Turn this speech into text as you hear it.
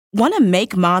Want to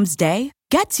make Mom's day?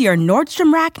 Get to your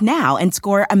Nordstrom Rack now and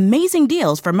score amazing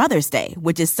deals for Mother's Day,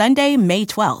 which is Sunday, May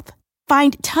 12th.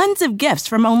 Find tons of gifts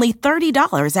from only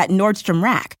 $30 at Nordstrom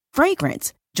Rack.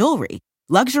 Fragrance, jewelry,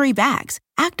 luxury bags,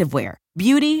 activewear,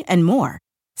 beauty, and more.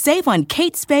 Save on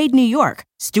Kate Spade New York,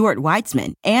 Stuart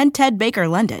Weitzman, and Ted Baker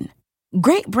London.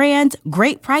 Great brands,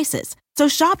 great prices. So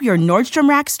shop your Nordstrom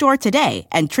Rack store today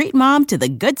and treat Mom to the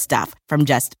good stuff from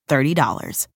just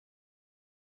 $30.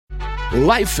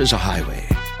 Life is a highway,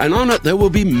 and on it there will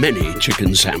be many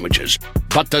chicken sandwiches.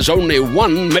 But there's only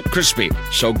one McCrispy.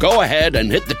 So go ahead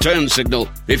and hit the turn signal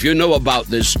if you know about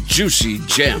this juicy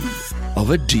gem of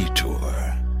a detour.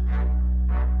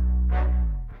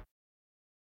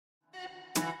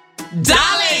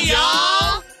 Dale,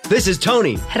 y'all! This is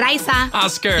Tony, Raisa,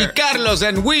 Oscar, y Carlos,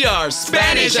 and we are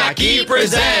Spanish Aquí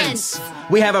Presents.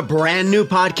 We have a brand new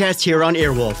podcast here on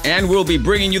Earwolf. And we'll be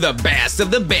bringing you the best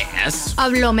of the best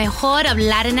of lo mejor of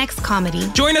Latinx comedy.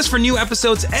 Join us for new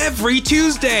episodes every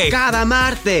Tuesday. Cada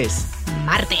martes.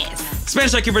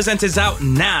 Spanish Aquí Presents is out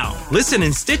now. Listen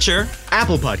in Stitcher,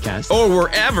 Apple Podcasts, or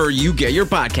wherever you get your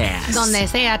podcasts. Donde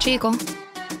sea, chico.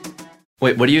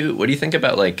 Wait, what do you think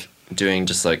about like doing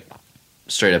just like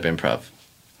straight up improv?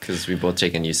 Because we both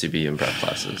taken UCB improv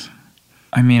classes.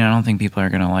 I mean, I don't think people are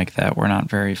going to like that. We're not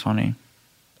very funny.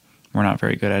 We're not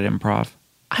very good at improv.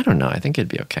 I don't know. I think it'd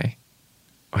be okay.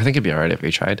 I think it'd be all right if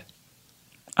we tried.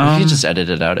 We could just edit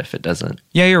it out if it doesn't.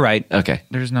 Yeah, you're right. Okay.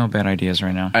 There's no bad ideas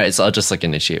right now. All right, so I'll just like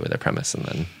initiate with a premise and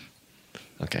then...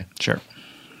 Okay. Sure.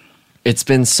 It's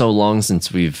been so long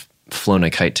since we've flown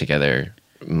a kite together,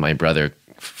 my brother,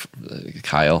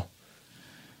 Kyle.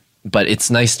 But it's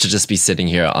nice to just be sitting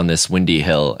here on this windy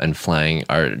hill and flying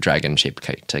our dragon-shaped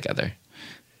kite together.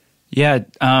 Yeah.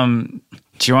 Do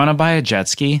you want to buy a jet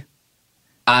ski?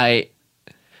 I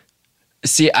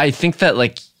think that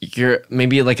like you're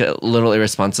maybe like a little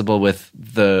irresponsible with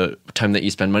the time that you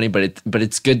spend money, but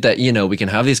it's good that, you know, we can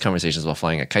have these conversations while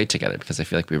flying a kite together, because I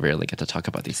feel like we rarely get to talk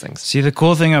about these things. See, the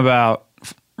cool thing about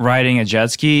riding a jet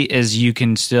ski is you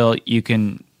can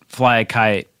fly a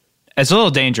kite. It's a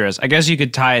little dangerous. I guess you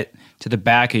could tie it to the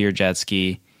back of your jet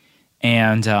ski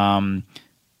and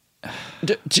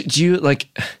do you like...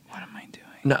 What am I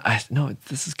doing? No,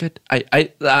 this is good. Why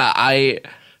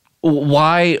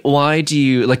do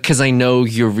you like? Because I know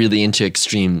you're really into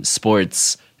extreme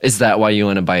sports. Is that why you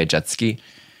want to buy a jet ski?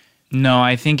 No,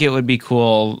 I think it would be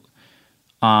cool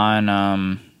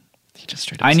on. He just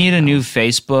straight up I need said a no. new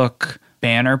Facebook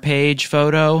banner page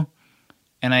photo,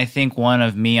 and I think one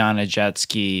of me on a jet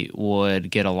ski would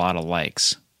get a lot of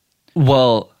likes.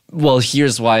 Well,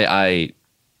 here's why I,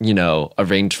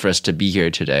 arranged for us to be here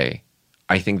today.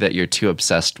 I think that you're too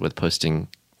obsessed with posting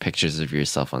pictures of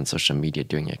yourself on social media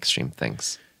doing extreme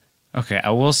things. Okay, I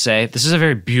will say this is a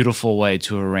very beautiful way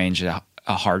to arrange a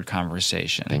hard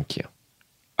conversation. Thank you.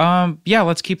 Yeah,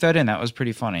 let's keep that in. That was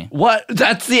pretty funny. What?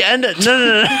 That's the end.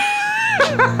 No.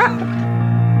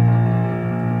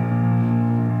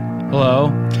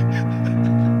 Hello.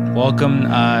 Welcome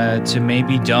to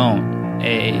Maybe Don't,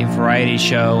 a variety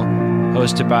show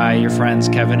hosted by your friends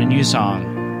Kevin and Yusong.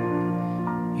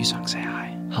 Yusong, say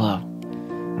hi. Hello.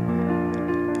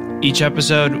 Each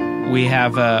episode, we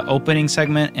have an opening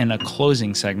segment and a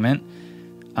closing segment.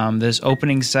 This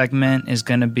opening segment is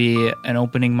going to be an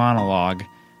opening monologue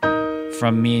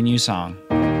from me and Yusong.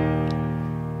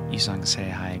 Yusong, say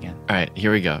hi again. All right,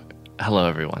 here we go. Hello,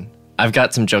 everyone. I've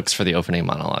got some jokes for the opening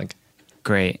monologue.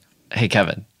 Great. Hey,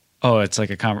 Kevin. Oh, it's like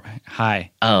a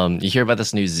hi. You hear about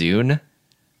this new Zune?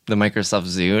 The Microsoft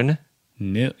Zune?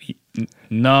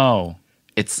 No.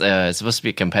 It's supposed to be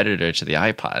a competitor to the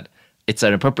iPod. It's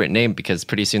an appropriate name because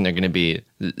pretty soon they're going to be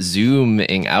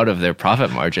zooming out of their profit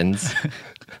margins.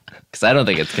 Because I don't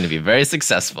think it's going to be very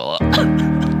successful.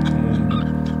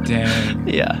 Dang.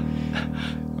 Yeah.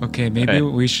 Okay, maybe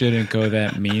we shouldn't go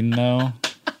that mean, though.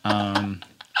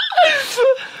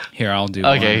 Here, I'll do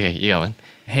one. Okay, you got one.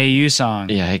 Hey, Yusong.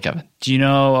 Yeah, hey, Kevin. Do you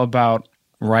know about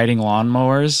riding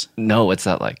lawnmowers? No, what's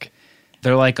that like?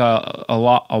 They're like a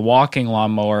walking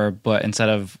lawnmower, but instead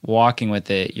of walking with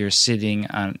it, you're sitting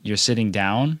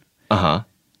down. Uh-huh.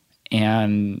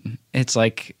 And it's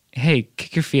like, hey,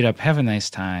 kick your feet up, have a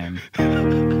nice time.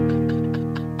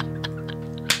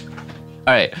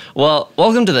 All right. Well,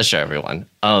 welcome to the show, everyone.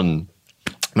 My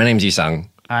name's Yusong.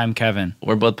 I'm Kevin.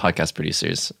 We're both podcast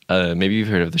producers. Maybe you've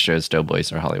heard of the shows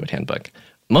Doughboys or Hollywood Handbook.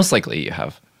 Most likely you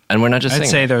have. And we're not just I'd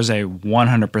saying say that. there's a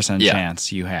 100%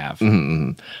 chance you have.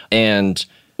 Mm-hmm. And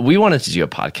we wanted to do a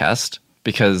podcast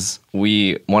because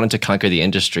we wanted to conquer the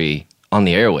industry on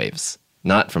the airwaves,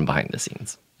 not from behind the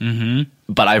scenes. Mm-hmm.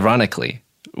 But ironically,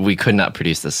 we could not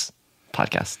produce this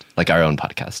podcast, like our own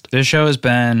podcast. This show has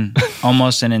been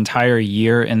almost an entire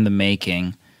year in the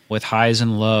making, with highs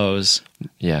and lows.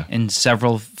 Yeah. And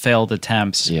several failed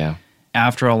attempts. Yeah.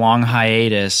 After a long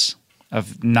hiatus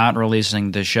of not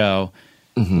releasing the show,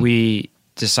 we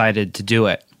decided to do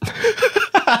it.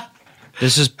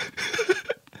 This is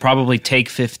probably take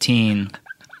 15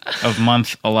 of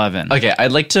month 11. Okay,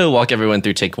 I'd like to walk everyone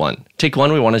through take one. Take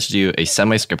one, we wanted to do a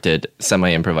semi-scripted,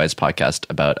 semi-improvised podcast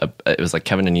about, it was like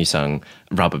Kevin and Yusong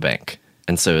rob a bank.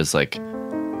 And so it was like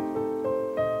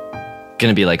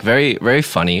going to be like very, very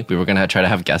funny. We were going to try to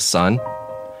have guests on.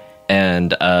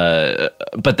 And,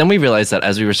 but then we realized that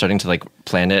as we were starting to like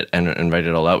plan it and write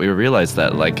it all out, we realized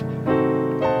that like,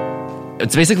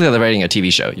 it's basically like writing a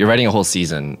TV show. You're writing a whole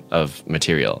season of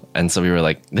material. And so we were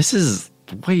like, this is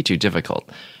way too difficult.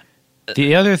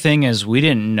 The other thing is we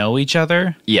didn't know each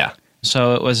other. Yeah.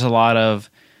 So it was a lot of,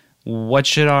 what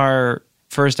should our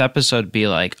first episode be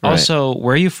like? Right. Also,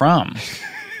 where are you from?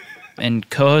 And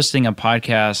co-hosting a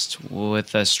podcast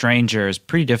with a stranger is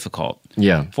pretty difficult.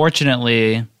 Yeah.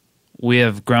 Fortunately, we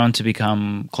have grown to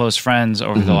become close friends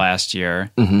over the last year.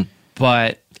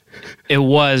 But it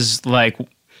was like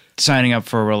signing up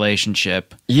for a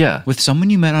relationship Yeah. with someone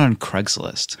you met on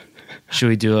Craigslist. Should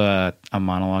we do a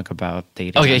monologue about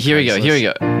dating? Okay, on here we go. Craigslist? Here we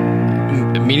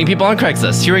go. Meeting people on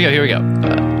Craigslist. Here we go. Here we go.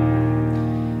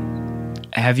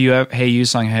 Have you ever, hey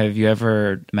Yusong, have you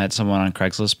ever met someone on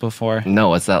Craigslist before? No,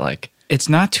 what's that like? It's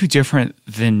not too different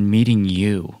than meeting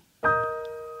you.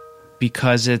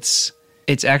 Because it's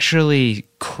actually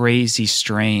crazy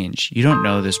strange. You don't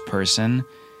know this person.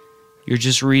 You're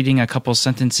just reading a couple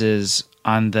sentences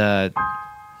on the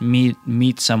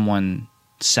meet someone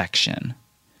section.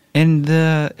 And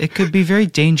it could be very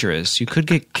dangerous. You could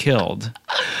get killed.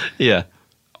 Yeah.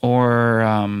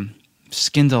 Or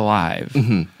skinned alive.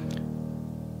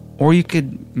 Or you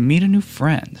could meet a new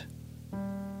friend.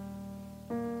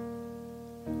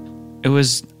 It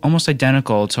was almost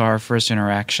identical to our first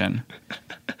interaction.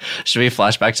 Should we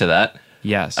flash back to that?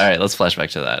 Yes. All right, let's flash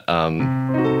back to that.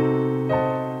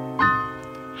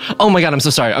 Oh my god, I'm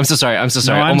so sorry. I'm so sorry. I'm so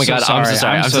sorry. No, oh my god, I'm so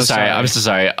sorry. I'm so sorry. I'm so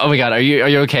sorry. Oh my god, are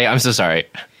you okay? I'm so sorry.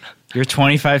 You're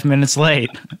 25 minutes late.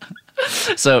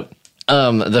 So,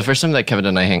 the first time that Kevin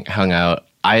and I hung out,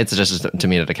 I had suggested to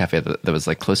meet at a cafe that was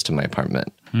like close to my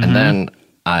apartment. And then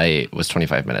I was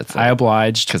 25 minutes late. I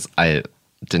obliged. Because I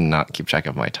did not keep track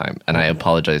of my time. And I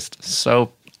apologized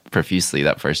so profusely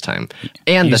that first time.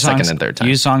 And the second and third time.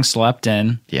 Yusong slept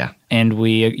in. Yeah. And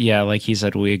like he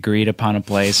said, we agreed upon a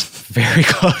place very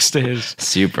close to his.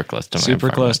 Super close to my Super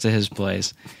apartment. close to his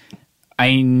place.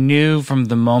 I knew from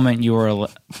the moment you were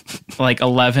like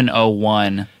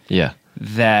 11:01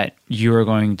 that you were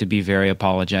going to be very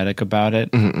apologetic about it.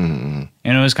 And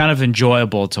it was kind of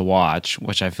enjoyable to watch,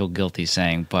 which I feel guilty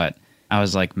saying, but I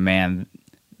was like, man,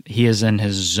 he is in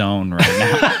his zone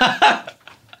right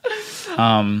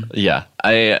now. Yeah.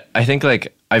 I think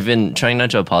like I've been trying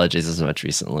not to apologize as much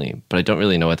recently, but I don't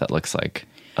really know what that looks like.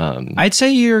 I'd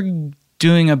say you're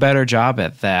doing a better job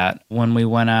at that. When we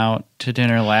went out to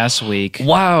dinner last week.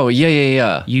 Wow.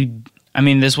 Yeah. I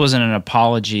mean, this wasn't an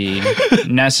apology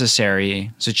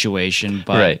necessary situation,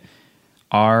 but Right.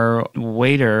 our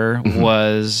waiter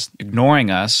was ignoring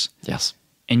us. Yes.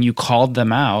 And you called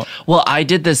them out. Well, I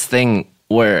did this thing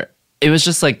where it was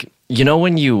just like, you know,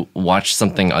 when you watch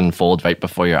something unfold right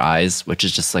before your eyes, which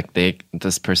is just like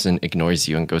this person ignores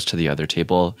you and goes to the other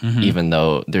table, even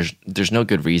though there's no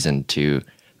good reason to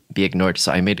be ignored.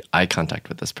 So I made eye contact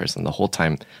with this person the whole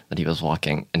time that he was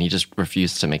walking, and he just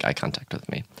refused to make eye contact with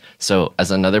me. So as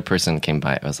another person came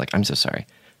by, I was like, I'm so sorry.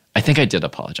 I think I did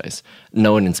apologize.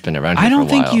 No one has been around here I don't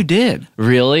for a while. think you did.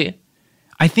 Really?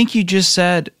 I think you just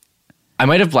said, I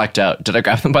might have blacked out. Did I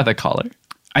grab them by the collar?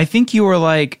 I think you were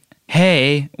like,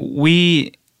 hey,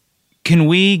 can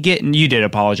we get, you did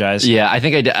apologize. Yeah, I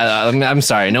think I did. I'm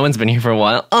sorry. No one's been here for a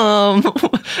while.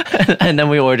 And then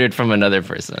we ordered from another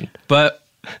person.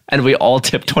 And we all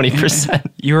tipped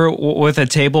 20%. You were with a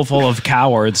table full of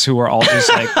cowards who were all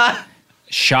just like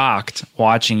shocked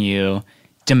watching you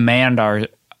demand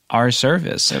our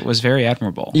service. It was very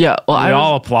admirable. Yeah, well, we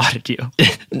all applauded you.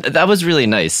 That was really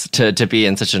nice to be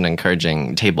in such an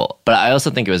encouraging table. But I also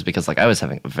think it was because like I was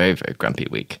having a very, very grumpy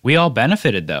week. We all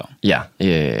benefited though. Yeah.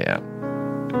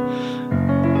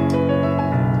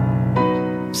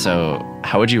 So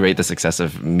how would you rate the success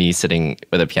of me sitting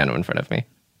with a piano in front of me?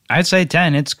 I'd say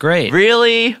 10. It's great.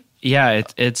 Really? Yeah,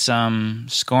 it's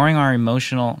scoring our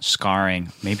emotional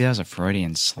scarring. Maybe that was a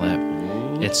Freudian slip.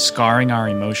 It's scarring our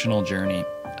emotional journey.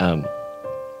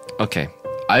 Okay.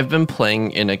 I've been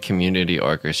playing in a community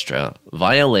orchestra,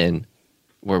 violin,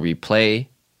 where we play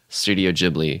Studio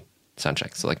Ghibli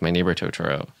soundtrack. So like My Neighbor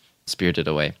Totoro, Spirited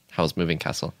Away, Howl's Moving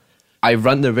Castle. I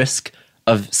run the risk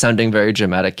of sounding very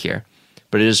dramatic here,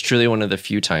 but it is truly one of the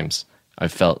few times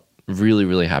I've felt really,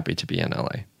 really happy to be in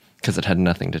LA because it had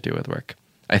nothing to do with work.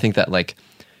 I think that like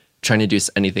trying to do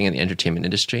anything in the entertainment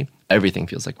industry, everything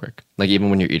feels like work. Like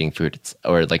even when you're eating food,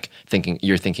 or like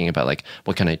you're thinking about like,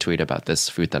 what can I tweet about this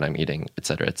food that I'm eating, et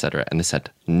cetera, et cetera. And this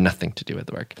had nothing to do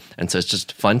with work. And so it's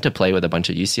just fun to play with a bunch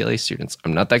of UCLA students.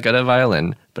 I'm not that good at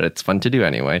violin, but it's fun to do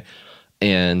anyway.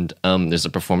 And there's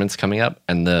a performance coming up,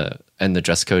 and the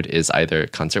dress code is either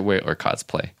concert wear or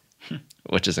cosplay,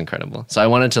 which is incredible. So I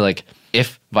wanted to like,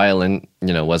 if violin,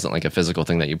 wasn't like a physical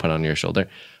thing that you put on your shoulder,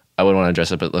 I would want to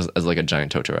dress up as like a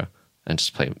giant Totoro and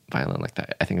just play violin like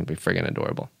that. I think it'd be friggin'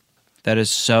 adorable. That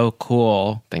is so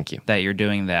cool. Thank you. That you're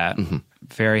doing that. Mm-hmm.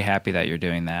 Very happy that you're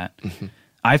doing that. Mm-hmm.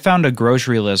 I found a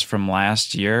grocery list from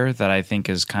last year that I think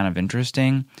is kind of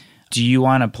interesting. Do you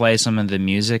want to play some of the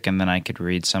music and then I could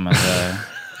read some of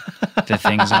the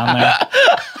things on there?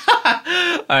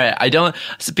 All right. I don't,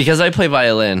 because I play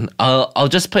violin, I'll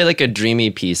just play like a dreamy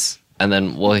piece and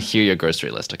then we'll hear your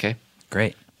grocery list, okay?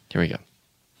 Great. Here we go.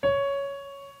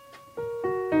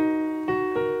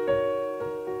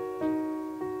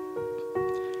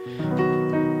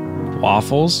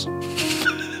 Waffles.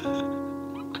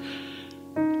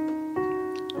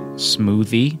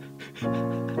 Smoothie.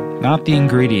 Not the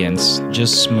ingredients,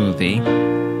 just smoothie.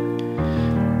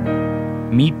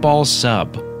 Meatball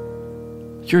sub.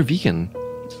 You're vegan.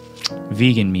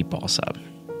 Vegan meatball sub.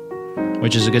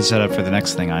 Which is a good setup for the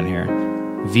next thing on here.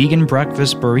 Vegan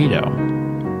breakfast burrito.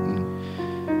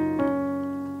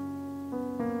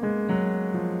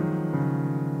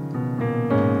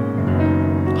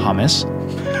 Hummus.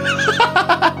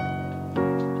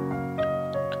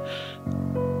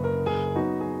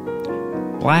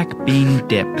 Black bean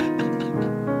dip.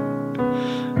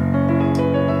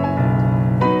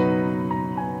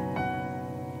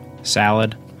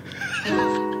 Salad.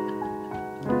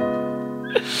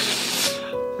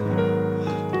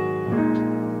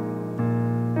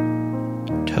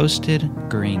 Toasted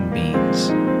green beans.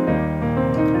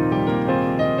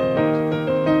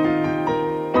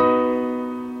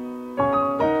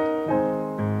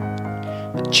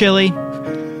 Chili.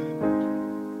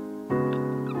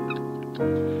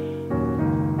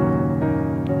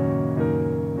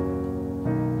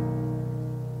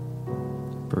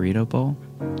 Burrito bowl.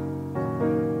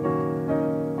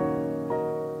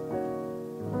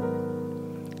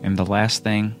 And the last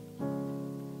thing,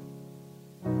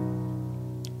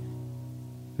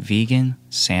 vegan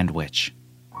sandwich.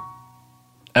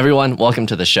 Everyone, welcome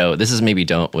to the show. This is Maybe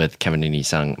Don't with Kevin and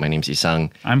Yusong. My name's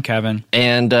Yusong. I'm Kevin.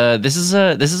 And this is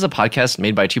a podcast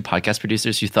made by two podcast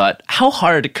producers who thought, how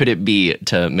hard could it be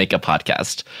to make a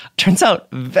podcast? Turns out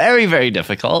very, very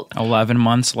difficult. 11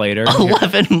 months later.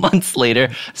 11 months later,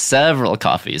 several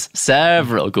coffees,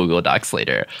 several Google Docs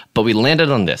later. But we landed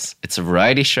on this. It's a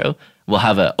variety show. We'll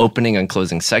have an opening and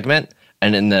closing segment.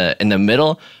 And in the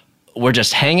middle, we're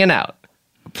just hanging out,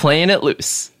 playing it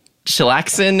loose.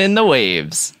 Chillaxing in the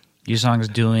waves. Yusong's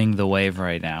doing the wave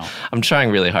right now. I'm trying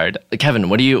really hard. Kevin,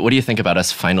 what do you think about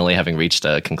us finally having reached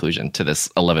a conclusion to this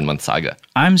 11-month saga?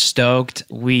 I'm stoked.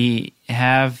 We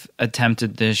have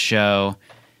attempted this show,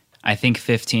 I think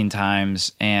 15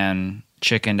 times and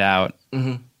chickened out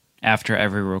after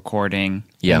every recording.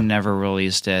 Yeah. And never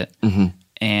released it. Mm-hmm.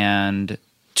 And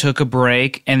took a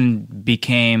break and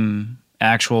became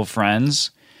actual friends.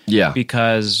 Yeah.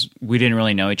 Because we didn't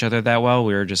really know each other that well.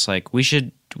 We were just like, we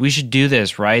should do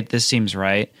this, right? This seems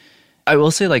right. I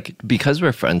will say, like, because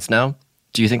we're friends now,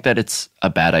 do you think that it's a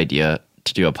bad idea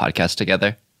to do a podcast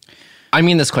together? I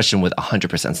mean this question with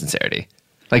 100% sincerity.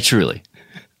 Like, truly.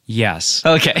 Yes.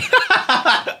 Okay.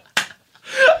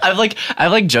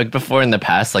 I've joked before in the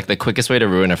past, like, the quickest way to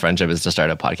ruin a friendship is to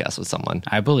start a podcast with someone.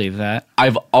 I believe that.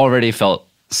 I've already felt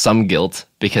some guilt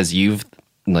because you've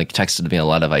texted me a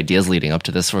lot of ideas leading up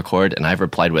to this record, and I've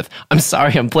replied with, I'm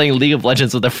sorry, I'm playing League of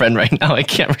Legends with a friend right now. I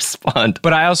can't respond.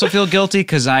 But I also feel guilty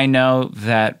because I know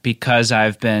that because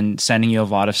I've been sending you a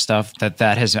lot of stuff, that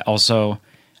has also,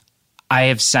 I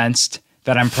have sensed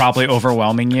that I'm probably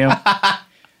overwhelming you.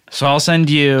 So I'll send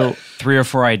you 3 or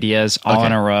 4 ideas all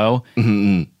in a row.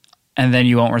 Mm-hmm. And then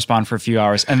you won't respond for a few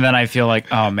hours. And then I feel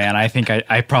like, oh man, I think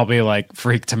I probably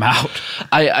freaked him out.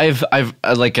 I've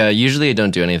usually I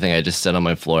don't do anything. I just sit on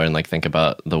my floor and think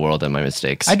about the world and my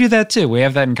mistakes. I do that too. We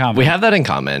have that in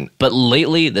common. But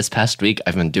lately, this past week,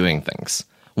 I've been doing things.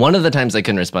 One of the times I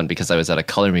couldn't respond because I was at a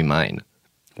Color Me Mine.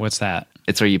 What's that?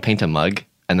 It's where you paint a mug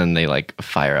and then they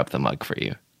fire up the mug for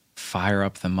you. Fire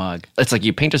up the mug. It's like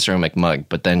you paint a ceramic mug,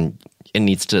 but then it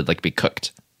needs to be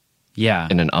cooked. Yeah.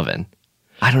 In an oven.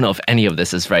 I don't know if any of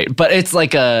this is right, but it's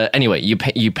like anyway, you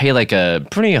pay like a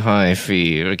pretty high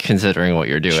fee considering what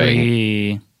you're doing. Should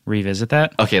we revisit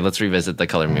that? Okay, let's revisit the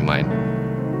Color Me Mine.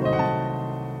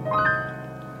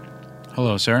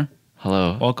 Hello, sir.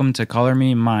 Hello. Welcome to Color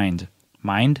Me Mind.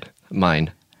 Mind?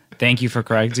 Mine. Thank you for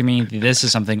correcting me. This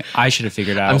is something I should have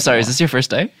figured out. I'm sorry, is this your first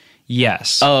day?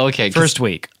 Yes. Oh, okay. First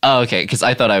week. Oh, okay, because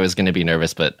I thought I was going to be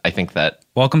nervous, but I think that...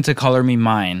 Welcome to Color Me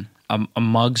Mine, a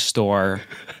mug store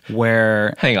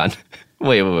where... Hang on.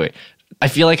 Wait. I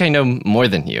feel like I know more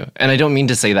than you, and I don't mean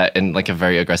to say that in like a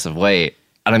very aggressive way,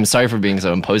 and I'm sorry for being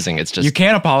so imposing. It's just... You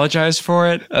can't apologize for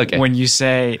it Okay.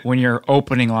 when your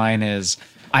opening line is,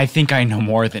 I think I know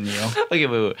more than you. Okay,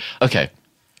 wait. Okay.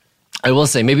 I will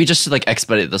say, maybe just to like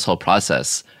expedite this whole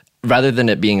process, rather than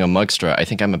it being a mug store, I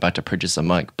think I'm about to purchase a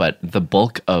mug, but the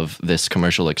bulk of this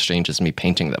commercial exchange is me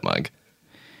painting the mug.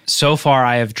 So far,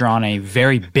 I have drawn a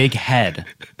very big head.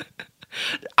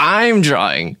 I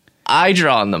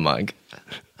draw on the mug.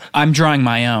 I'm drawing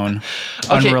my own,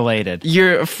 Okay, unrelated.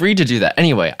 You're free to do that.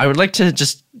 Anyway, I would like to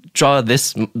just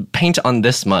paint on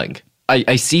this mug.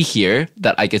 I see here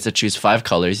that I get to choose 5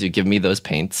 colors. You give me those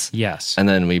paints. Yes. And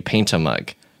then we paint a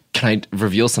mug. Can I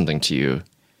reveal something to you,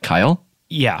 Kyle?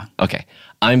 Yeah. Okay.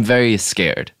 I'm very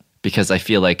scared because I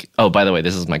feel like, oh, by the way,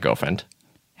 this is my girlfriend.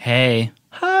 Hey.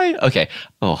 Hi. Okay.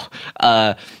 Oh.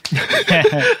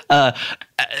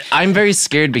 I'm very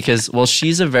scared because, well,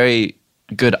 she's a very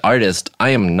good artist.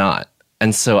 I am not.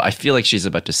 And so I feel like she's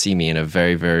about to see me in a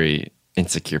very, very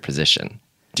insecure position.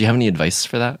 Do you have any advice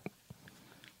for that?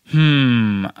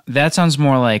 That sounds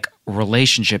more like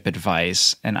relationship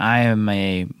advice, and I am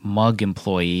a mug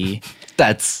employee.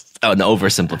 That's an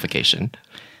oversimplification.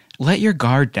 Let your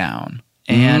guard down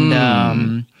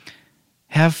and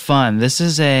have fun. This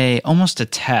is almost a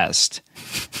test.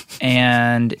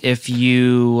 And if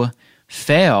you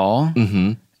fail,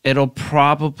 it'll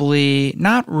probably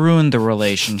not ruin the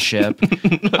relationship,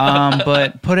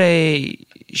 but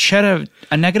shed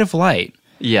a negative light.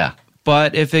 Yeah.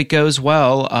 But if it goes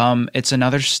well, it's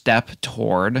another step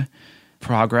toward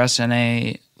progress and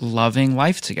a loving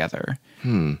life together.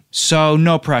 So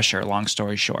no pressure, long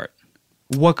story short.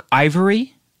 What,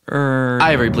 ivory? Or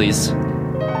Ivory, please.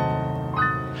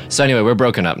 So anyway, we're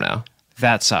broken up now.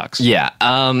 that sucks. Yeah.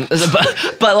 But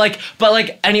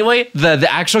anyway, the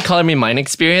actual Color Me Mine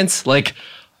experience, like,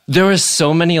 there were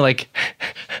so many, like,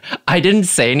 I didn't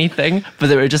say anything, but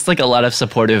there were just like a lot of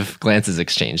supportive glances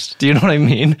exchanged. Do you know what I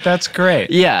mean? That's great.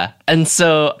 Yeah. And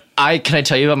so can I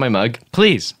tell you about my mug?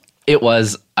 Please.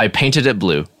 I painted it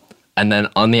blue, and then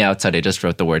on the outside I just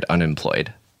wrote the word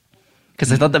unemployed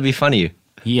because I thought that'd be funny.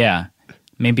 Yeah.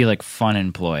 Maybe like fun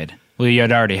employed. Well, it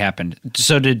had already happened.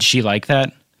 So did she like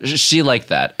that? She liked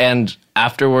that. And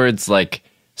afterwards,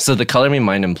 so the Color Me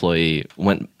Mine employee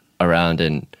went around,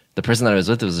 and the person that I was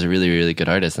with was a really, really good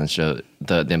artist. And so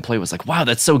the employee was like, wow,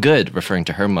 that's so good, referring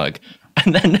to her mug.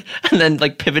 And then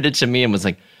like pivoted to me and was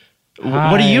like,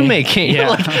 what are you making? Yeah.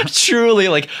 Like, truly,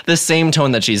 like the same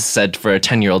tone that she's said for a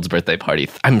 10-year-old's birthday party.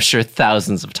 I'm sure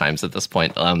thousands of times at this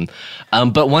point.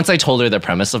 But once I told her the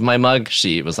premise of my mug,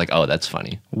 she was like, oh, that's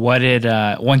funny. What did,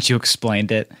 once you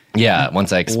explained it? Yeah,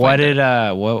 once I explained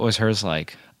what was hers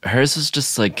like? Hers was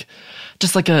just like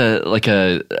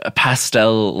a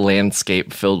pastel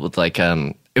landscape filled with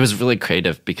it was really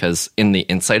creative because in the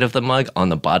inside of the mug on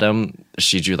the bottom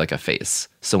she drew like a face.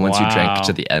 So once you drank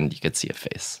to the end, you could see a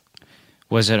face.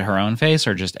 Was it her own face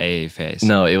or just a face?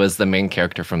 No, it was the main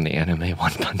character from the anime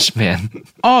One Punch Man.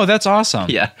 Oh, that's awesome.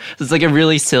 Yeah, it's like a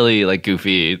really silly, like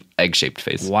goofy egg-shaped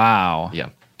face. Wow. Yeah.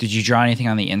 Did you draw anything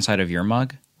on the inside of your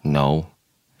mug? No.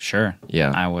 Sure.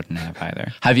 Yeah. I wouldn't have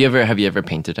either. Have you ever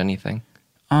painted anything?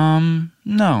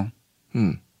 No.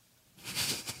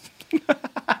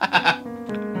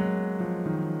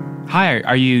 Hi,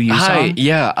 are you Yusong? Hi.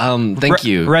 Yeah. Thank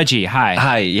you, Reggie. Hi.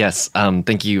 Hi. Yes.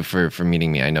 Thank you for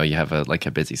meeting me. I know you have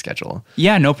a busy schedule.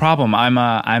 Yeah, no problem.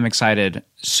 I'm excited.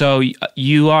 So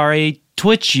you are a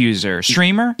Twitch user,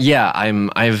 streamer? Yeah,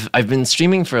 I've been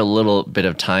streaming for a little bit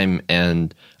of time,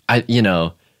 and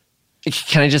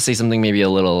can I just say something maybe a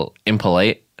little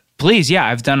impolite? Please, yeah.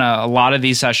 I've done a lot of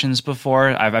these sessions before.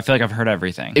 I feel like I've heard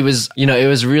everything. It was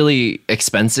really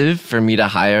expensive for me to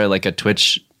hire like a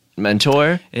Twitch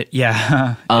mentor. It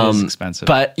is expensive.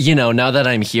 But now that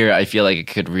I'm here, I feel like it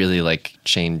could really like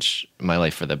change my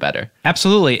life for the better.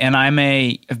 Absolutely. And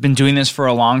I've been doing this for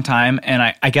a long time, and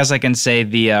I guess I can say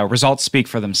the results speak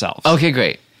for themselves. Okay,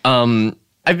 great.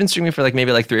 I've been streaming for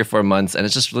maybe 3 or 4 months, and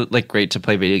it's just great to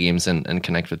play video games and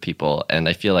connect with people. And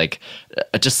I feel like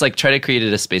just try to create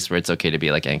a space where it's okay to be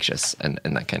anxious and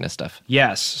that kind of stuff.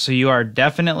 Yes. So you are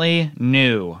definitely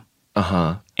new.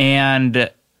 Uh-huh. And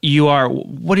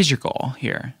what is your goal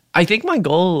here? I think my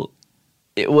goal,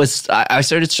 I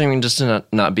started streaming just to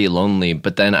not be lonely,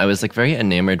 but then I was like very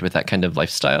enamored with that kind of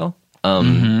lifestyle,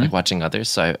 like watching others.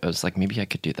 So I was like, maybe I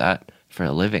could do that for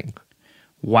a living.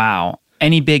 Wow.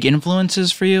 Any big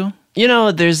influences for you?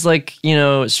 There's like,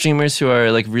 streamers who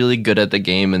are like really good at the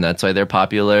game and that's why they're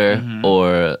popular,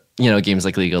 or, games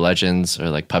like League of Legends or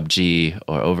like PUBG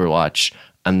or Overwatch.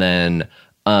 And then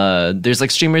there's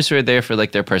like streamers who are there for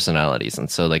like their personalities.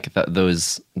 And so like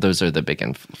those are the big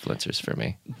influencers for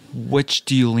me. Which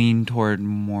do you lean toward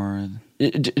more?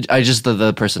 I just,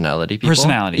 the personality people.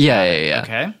 Personality. Yeah.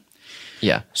 Okay.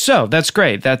 Yeah. So that's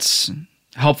great. That's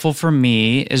helpful for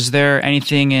me. Is there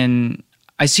anything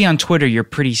I see on Twitter you're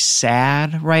pretty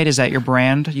sad, right? Is that your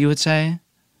brand, you would say?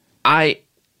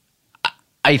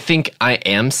 I think I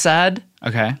am sad.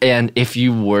 Okay. And if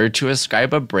you were to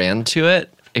ascribe a brand to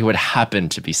it, it would happen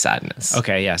to be sadness.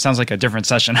 Okay, yeah. Sounds like a different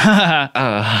session.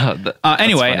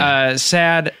 Anyway,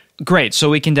 sad. Great.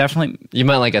 So we can definitely... You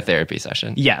meant like a therapy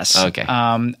session? Yes. Okay.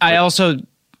 I also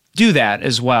do that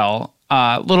as well.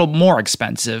 A little more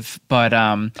expensive, but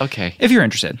okay. If you're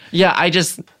interested. Yeah,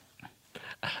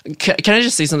 Can I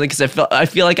just say something? Because I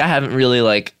feel like I haven't really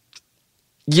like...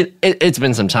 It's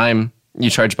been some time. You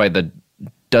charge by the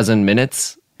dozen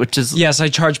minutes, which is... Yes, I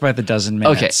charge by the dozen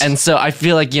minutes. Okay, and so I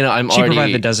feel like, I'm cheaper already...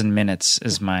 by the dozen minutes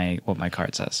is what my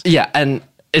card says. Yeah, and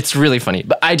it's really funny.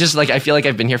 But I just, I feel like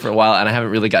I've been here for a while and I haven't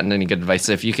really gotten any good advice.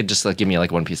 So if you could just, give me,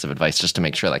 one piece of advice just to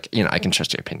make sure, I can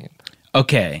trust your opinion.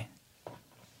 Okay.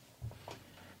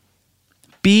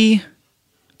 Be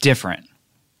different.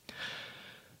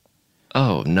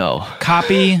 Oh, no.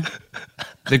 Copy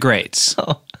the greats.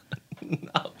 Oh,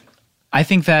 no. I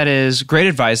think that is great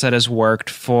advice that has worked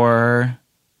for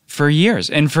years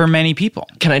and for many people.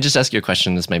 Can I just ask you a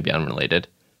question? This might be unrelated.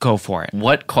 Go for it.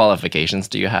 What qualifications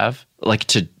do you have,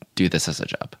 to do this as a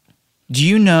job? Do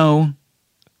you know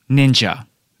Ninja?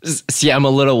 See, I'm a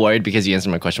little worried because you answered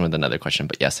my question with another question,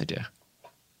 but yes, I do.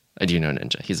 I do know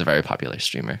Ninja. He's a very popular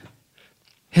streamer.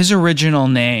 His original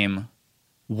name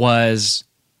was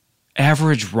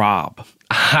Average Rob.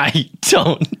 I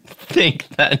don't think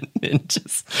that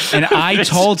Ninja's... And I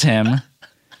told him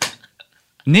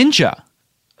Ninja.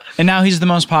 And now he's the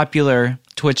most popular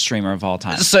Twitch streamer of all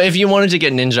time. So if you wanted to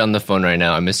get Ninja on the phone right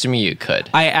now, I'm assuming you could.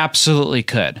 I absolutely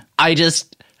could. I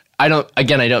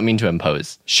don't mean to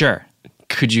impose. Sure.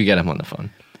 Could you get him on the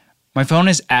phone? My phone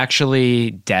is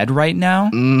actually dead right now.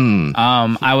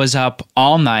 I was up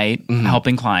all night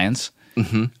helping clients.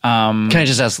 Can I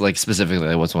just ask,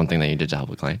 specifically, what's one thing that you did to help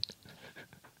a client?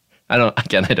 I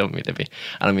don't mean to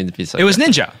be so... It was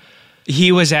Ninja.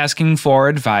 He was asking for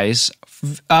advice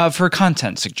for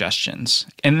content suggestions.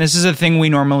 And this is a thing we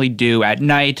normally do at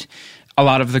night. A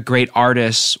lot of the great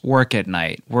artists work at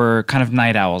night. We're kind of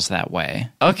night owls that way.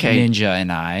 Okay. Ninja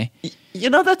and I.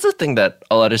 That's a thing that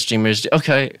a lot of streamers do.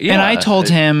 Okay. Yeah. And I told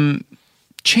him,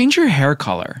 change your hair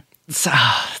color. Can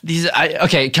I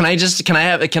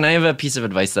have a piece of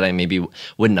advice that I maybe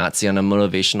would not see on a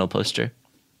motivational poster?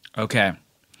 Okay.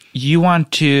 You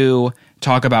want to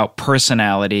talk about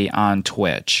personality on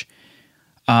Twitch.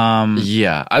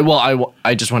 Yeah.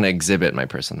 I just want to exhibit my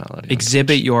personality.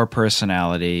 Exhibit your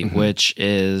personality, which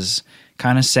is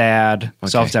kind of sad,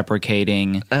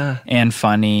 self-deprecating, and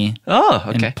funny. Oh,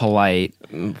 okay. And polite.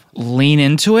 Lean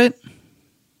into it.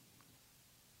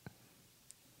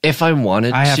 If I wanted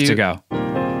to... I have to go.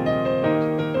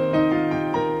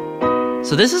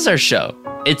 So this is our show.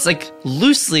 It's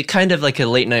loosely kind of like a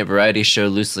late night variety show,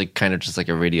 loosely kind of just like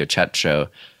a radio chat show.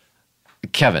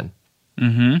 Kevin.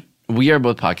 We are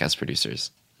both podcast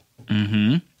producers.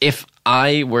 If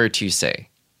I were to say,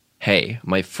 hey,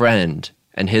 my friend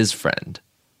and his friend,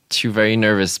 two very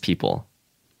nervous people,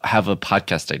 have a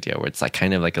podcast idea where it's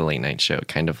kind of like a late night show,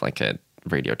 kind of like a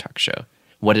radio talk show,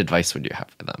 what advice would you have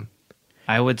for them?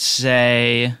 I would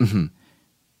say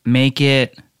make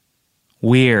it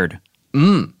weird.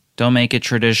 Don't make it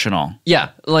traditional.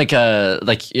 Yeah, like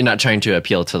you're not trying to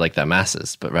appeal to the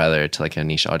masses, but rather to a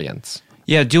niche audience.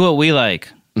 Yeah, do what we like.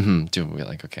 Do what we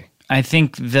like, okay. I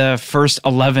think the first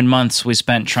 11 months we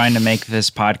spent trying to make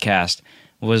this podcast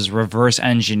was reverse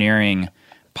engineering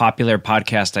popular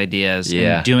podcast ideas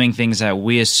and doing things that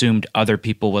we assumed other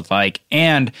people would like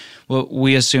and what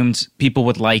we assumed people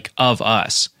would like of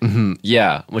us.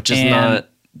 Yeah, which is not...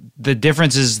 The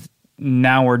difference is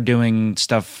now we're doing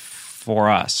stuff for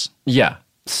us. Yeah,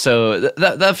 so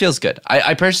that feels good.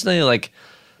 I personally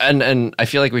and I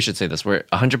feel like we should say this. We're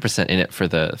 100% in it for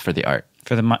the art.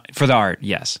 For the art,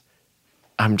 yes.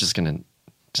 I'm just gonna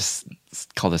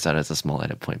call this out as a small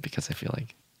edit point because I feel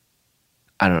like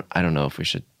I don't know if we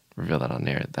should reveal that on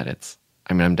air that it's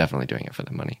I mean, I'm definitely doing it for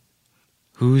the money.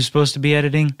 Who's supposed to be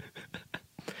editing?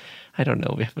 I don't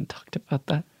know. We haven't talked about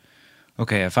that.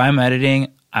 Okay, if I'm editing,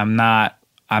 I'm not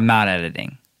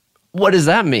editing. What does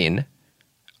that mean?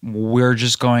 We're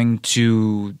just going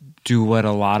to do what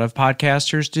a lot of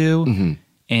podcasters do. Mm-hmm.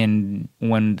 And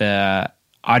when the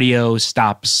audio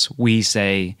stops, we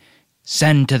say,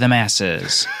 send to the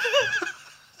masses.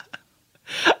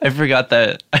 I forgot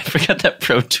that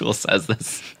Pro Tools has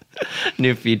this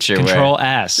new feature. Control where,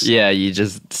 S. Yeah, you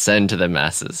just send to the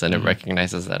masses and it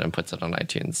recognizes that and puts it on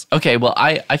iTunes. Okay, well,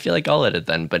 I feel like I'll edit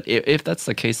then. But if that's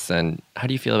the case, then how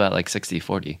do you feel about like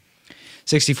 60-40?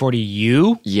 60-40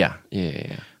 you? Yeah.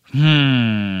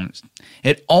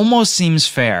 It almost seems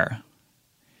fair.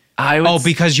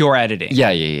 Because you're editing.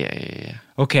 Yeah.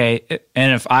 Okay,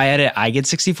 and if I edit, I get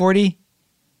 60-40?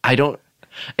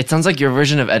 It sounds like your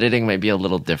version of editing might be a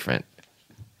little different.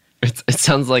 It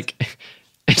sounds like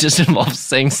it just involves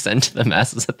saying send to the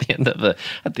masses at the end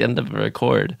of a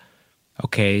record.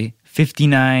 Okay,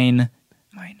 59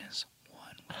 minus 1.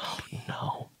 Oh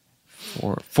no.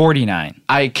 49.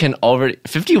 I can already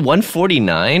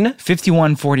 5149?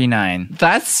 5149.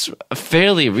 That's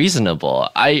fairly reasonable.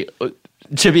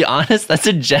 To be honest, that's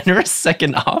a generous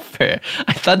second offer.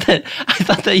 I thought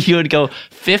that you would go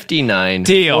 59.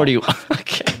 Deal. 41.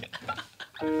 Okay.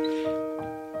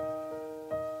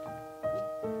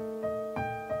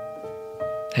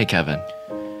 Hey, Kevin.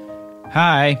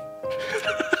 Hi.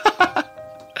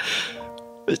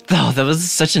 Oh, that was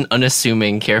such an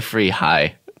unassuming, carefree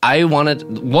hi.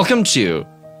 Welcome to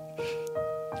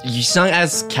Yusong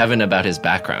asked Kevin about his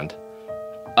background.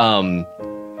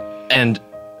 And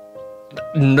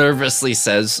nervously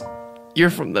says, "You're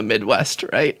from the Midwest,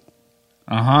 right?"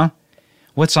 Uh-huh.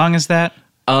 What song is that?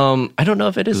 I don't know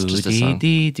if it is just a song.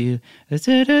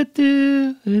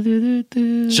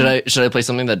 Should I play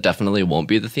something that definitely won't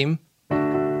be the theme?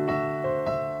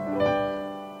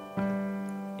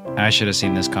 I should have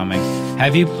seen this coming.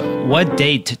 What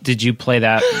date did you play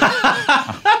that?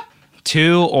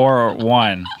 2 or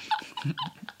 1?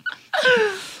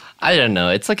 I don't know.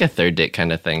 It's like a third date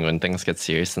kind of thing when things get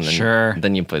serious, and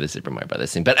then you play the Super Mario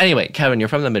Brothers theme. But anyway, Kevin, you're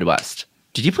from the Midwest.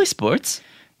 Did you play sports?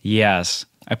 Yes.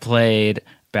 I played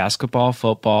basketball,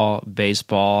 football,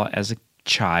 baseball as a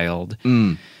child.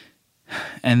 And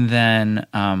then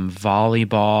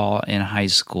volleyball in high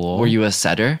school. Were you a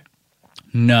setter?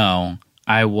 No.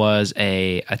 I was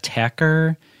a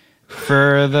attacker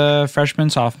for the freshman,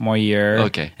 sophomore year.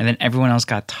 Okay. And then everyone else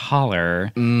got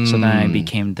taller. So then I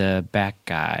became the back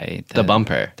guy. The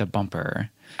bumper. The bumper.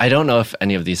 I don't know if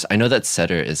any of these... I know that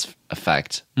setter is a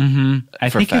fact. I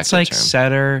think it's like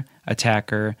setter,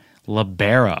 attacker,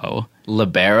 libero.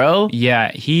 Libero?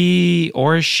 Yeah, he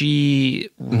or she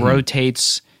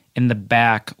rotates in the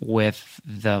back with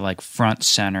the like front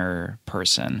center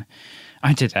person.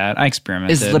 I did that. I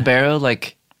experimented. Is libero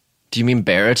like... Do you mean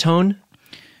baritone?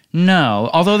 No,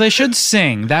 although they should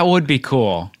sing. That would be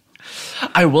cool.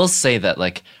 I will say that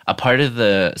like a part of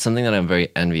something that I'm very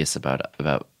envious about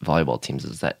volleyball teams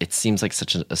is that it seems like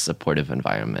such a supportive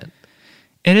environment.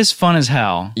 It is fun as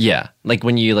hell. Yeah. Like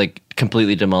when you like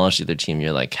completely demolish the other team,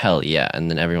 you're like, hell yeah. And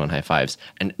then everyone high fives.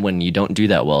 And when you don't do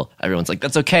that well, everyone's like,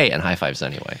 that's okay. And high fives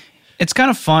anyway. It's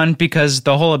kind of fun because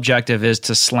the whole objective is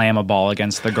to slam a ball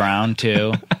against the ground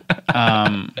too.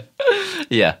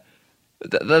 Yeah.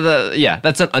 Yeah,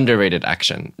 that's an underrated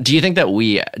action. Do you think that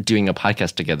we doing a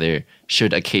podcast together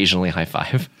should occasionally high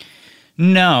five?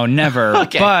 No, never.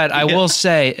 Okay. But I will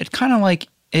say it kind of like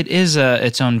it is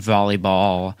its own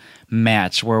volleyball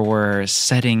match where we're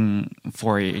setting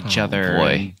for each other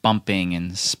and bumping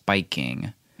and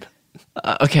spiking.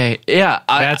 Okay, yeah.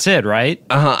 That's it, right?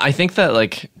 I think that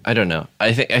like I don't know.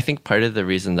 I think part of the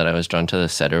reason that I was drawn to the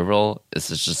setter role is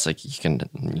it's just like you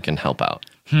can help out.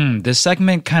 This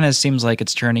segment kind of seems like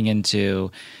it's turning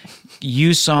into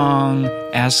Yusong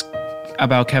asks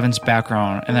about Kevin's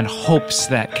background and then hopes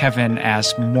that Kevin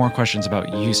asks more questions about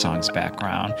Yusong's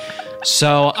background.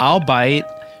 So I'll bite.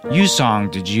 Yusong,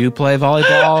 did you play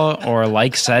volleyball or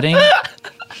like setting?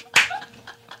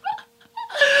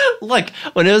 Like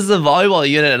when it was the volleyball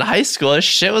unit in high school,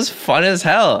 shit was fun as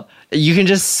hell. You can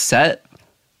just set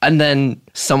and then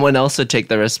someone else would take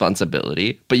the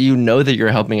responsibility, but you know that you're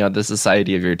helping out the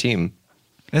society of your team.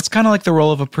 It's kind of like the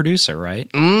role of a producer, right?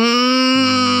 We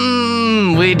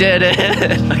did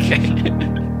it. Okay.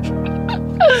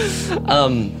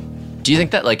 Do you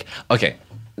think that like okay,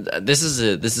 this is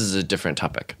a different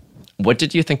topic. What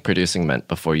did you think producing meant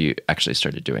before you actually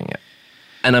started doing it?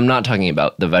 And I'm not talking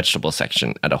about the vegetable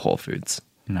section at a Whole Foods.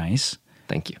 Nice.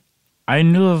 Thank you. I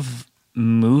knew of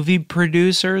movie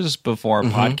producers before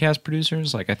podcast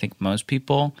producers, like I think most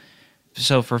people.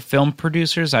 So for film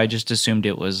producers, I just assumed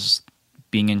it was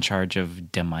being in charge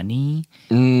of the money.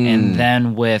 And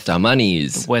then with The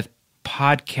monies. with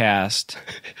podcast,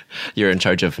 You're in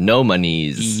charge of no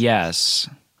monies. yes.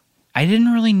 I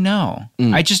didn't really know.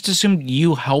 I just assumed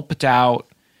you helped out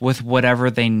with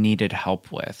whatever they needed help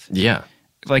with. Yeah.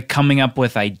 Like coming up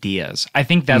with ideas. I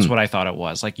think that's what I thought it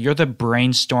was. Like you're the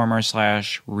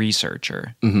brainstormer /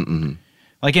 researcher.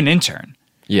 Like an intern.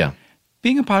 Yeah.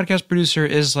 Being a podcast producer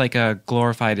is like a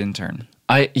glorified intern.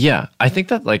 I think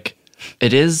that like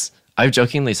it is. I've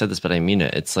jokingly said this, but I mean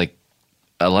it. It's like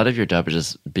a lot of your job is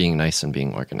just being nice and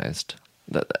being organized.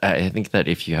 I think that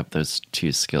if you have those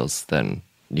two skills, then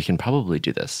you can probably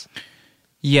do this.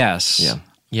 Yes.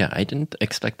 Yeah. I didn't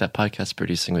expect that podcast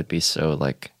producing would be so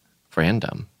like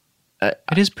random.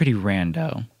 It is pretty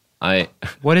rando. I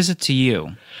What is it to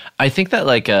you? I think that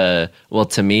like well,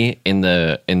 to me in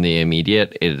the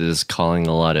immediate, it is calling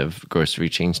a lot of grocery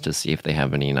chains to see if they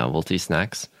have any novelty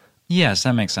snacks. Yes,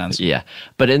 that makes sense. Yeah.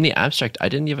 But in the abstract, I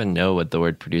didn't even know what the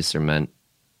word producer meant.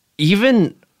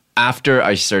 Even after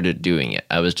I started doing it,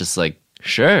 I was just like,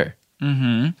 sure.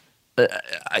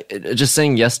 Just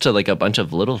saying yes to like a bunch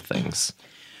of little things.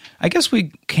 I guess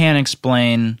we can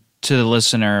explain to the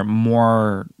listener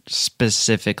more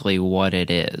specifically what it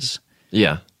is.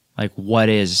 Yeah. Like, what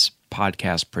is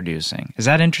podcast producing? Is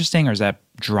that interesting or is that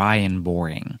dry and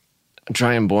boring?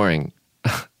 Dry and boring.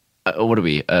 What are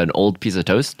we? An old piece of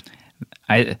toast?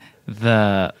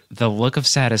 The look of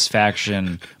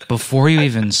satisfaction before you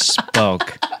even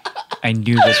spoke, I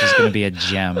knew this was going to be a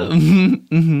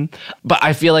gem. But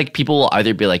I feel like people will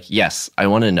either be like, yes, I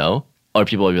want to know, or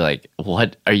people will be like,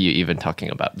 what are you even talking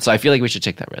about? So I feel like we should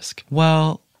take that risk.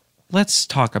 Well, let's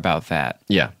talk about that.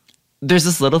 Yeah. There's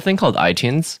this little thing called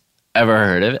iTunes. Ever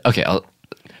heard of it? Okay,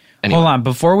 anyway. Hold on.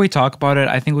 Before we talk about it,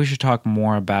 I think we should talk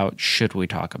more about should we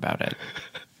talk about it.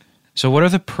 So what are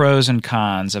the pros and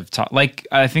cons of like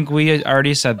I think we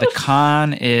already said the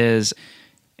con is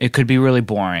it could be really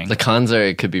boring. The cons are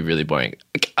it could be really boring.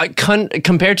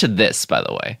 Compared to this, by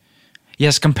the way.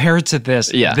 Yes, compared to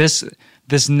this, Yeah.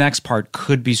 this next part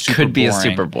could be super boring. A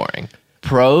super boring.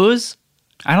 Pros?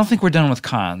 I don't think we're done with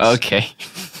cons. Okay.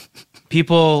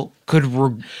 People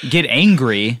could get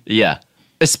angry. Yeah.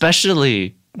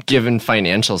 Especially given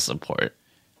financial support.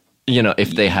 You know,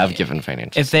 if they have given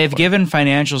financial support. If they've given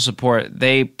financial support,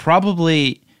 they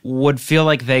probably would feel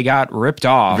like they got ripped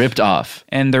off.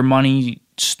 And their money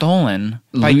stolen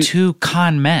by two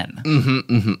con men.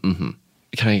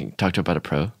 Can I talk to you about a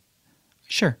pro?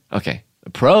 Sure. Okay.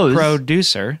 Pros.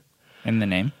 Producer in the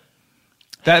name.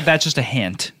 That's just a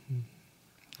hint.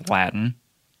 Latin.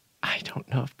 I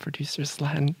don't know if producer's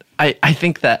Latin. I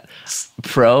think that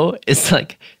pro is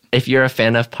like if you're a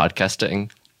fan of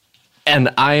podcasting,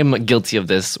 and I'm guilty of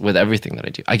this with everything that I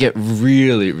do. I get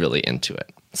really, really into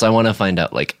it. So I want to find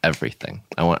out like everything.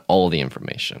 I want all the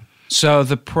information. So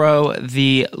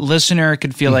the listener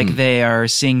could feel like they are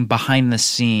seeing behind the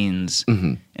scenes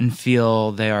and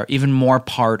feel they are even more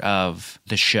part of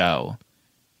the show.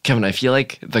 Kevin, I feel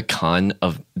like the con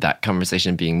of that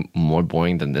conversation being more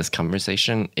boring than this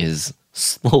conversation is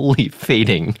slowly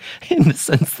fading in the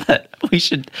sense that we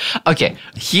should... Okay,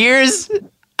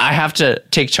 I have to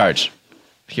take charge.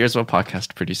 Here's what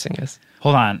podcast producing is.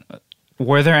 Hold on.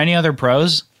 Were there any other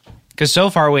pros? Because so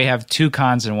far we have two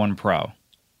cons and one pro.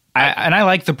 I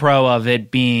like the pro of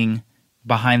it being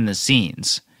behind the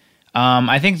scenes.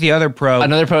 I think the other pro...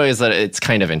 Another pro is that it's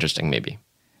kind of interesting, maybe.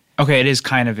 Okay, it is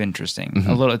kind of interesting.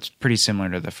 It's pretty similar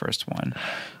to the first one.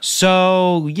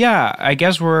 So, yeah, I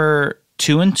guess we're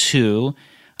 2 and 2.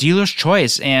 Dealer's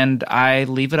choice, and I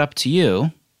leave it up to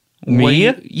you.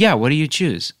 Me? What do you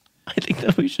choose? I think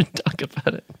that we should talk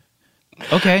about it.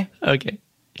 Okay. Okay,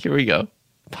 here we go.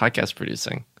 Podcast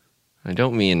producing. I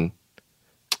don't mean...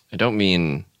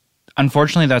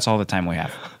 Unfortunately, that's all the time we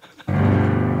have.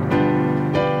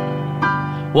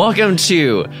 Welcome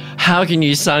to How Can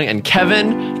Yusong and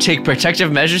Kevin Take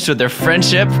Protective Measures with Their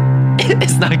Friendship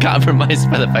Is Not Compromised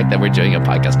by the Fact that we're doing a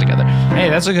podcast together. Hey,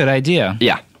 that's a good idea.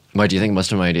 Yeah. Why do you think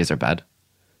most of my ideas are bad?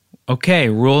 Okay,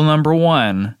 rule number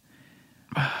 1.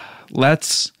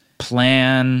 Let's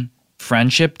plan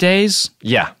friendship days.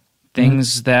 Yeah.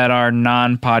 Things that are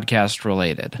non-podcast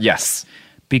related. Yes.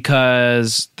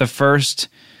 Because the first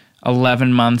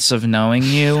 11 months of knowing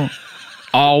you,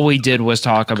 all we did was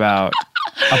talk about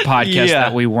a podcast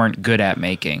that we weren't good at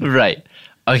making. Right.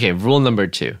 Okay, rule number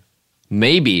 2.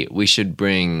 Maybe we should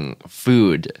bring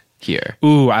food here.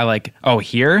 Ooh, I like... Oh,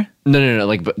 here? No,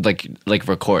 like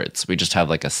records. We just have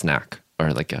like a snack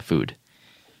or like a food.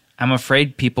 I'm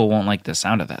afraid people won't like the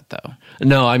sound of that, though.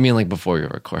 No, I mean like before you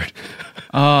record.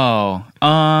 Oh,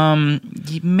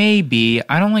 maybe.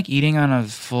 I don't like eating on a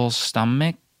full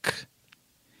stomach.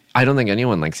 I don't think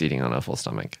anyone likes eating on a full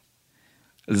stomach.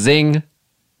 Zing.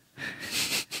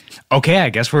 Okay, I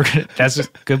guess that's a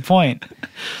good point.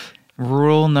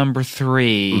 Rule number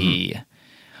 3. Mm-hmm.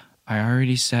 I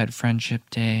already said friendship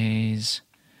days.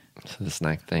 So the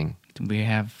snack thing. We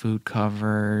have food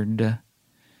covered.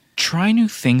 Try new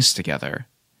things together.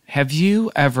 Have you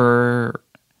ever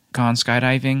gone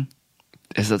skydiving?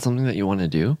 Is that something that you want to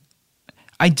do?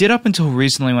 I did up until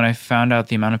recently when I found out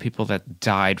the amount of people that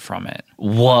died from it.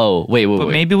 Whoa. Wait. But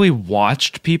maybe we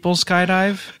watched people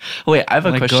skydive? Wait, I have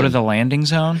a question. Go to the landing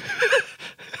zone?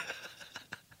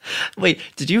 Wait,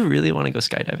 did you really want to go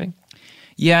skydiving?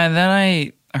 Yeah, and then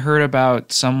I heard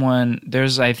about someone,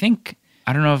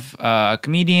 I don't know if a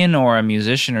comedian or a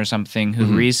musician or something who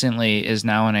recently is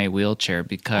now in a wheelchair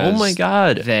because oh my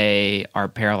God, they are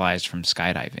paralyzed from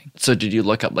skydiving. So did you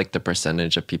look up like the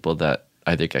percentage of people that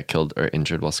either get killed or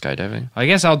injured while skydiving? I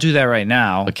guess I'll do that right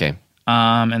now. Okay.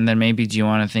 And then maybe do you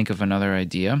want to think of another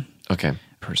idea? Okay.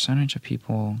 Percentage of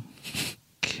people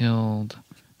killed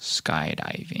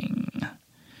skydiving.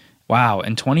 Wow,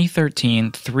 in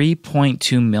 2013,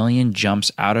 3.2 million jumps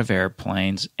out of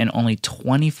airplanes and only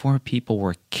 24 people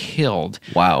were killed.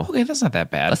 Wow. Okay, that's not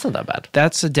that bad. That's not that bad.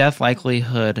 That's a death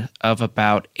likelihood of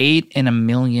about 8 in a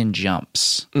million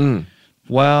jumps.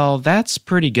 Well, that's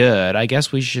pretty good. I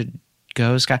guess we should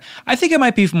go I think it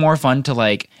might be more fun to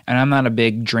and I'm not a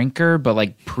big drinker, but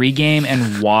pregame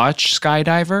and watch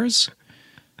skydivers.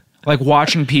 Like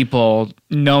watching people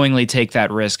knowingly take that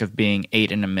risk of being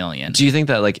 8 in a million. Do you think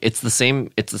that it's the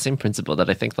same principle that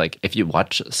I think if you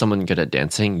watch someone good at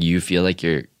dancing, you feel like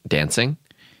you're dancing?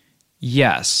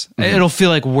 Yes. It'll feel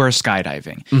like we're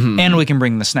skydiving. And we can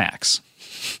bring the snacks.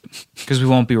 Because we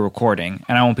won't be recording,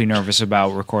 and I won't be nervous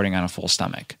about recording on a full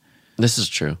stomach. This is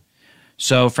true.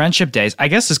 So friendship days, I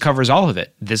guess this covers all of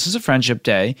it. This is a friendship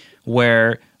day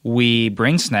where we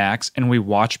bring snacks and we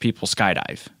watch people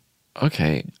skydive.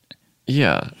 Okay.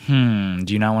 Yeah. Do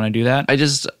you not want to do that?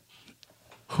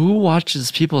 Who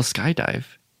watches people skydive?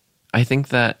 I think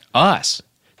that... Us.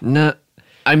 No,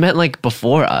 I meant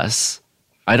before us.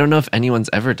 I don't know if anyone's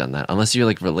ever done that, unless you're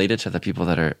related to the people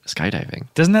that are skydiving.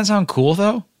 Doesn't that sound cool,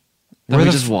 though? We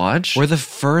just watch? We're the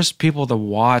first people to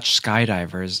watch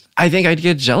skydivers. I think I'd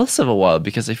get jealous of a while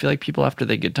because I feel like people, after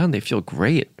they get done, they feel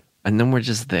great. And then we're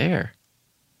just there.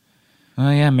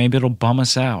 Oh, yeah, maybe it'll bum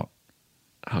us out.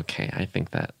 Okay, I think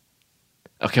that...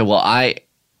 Okay, well,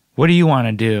 what do you want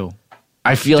to do?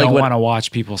 I feel don't want to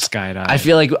watch people skydive. I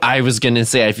feel like I was going to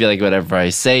say, I feel like whatever I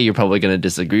say, you're probably going to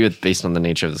disagree with based on the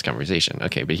nature of this conversation.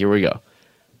 Okay, but here we go.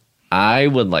 I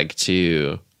would like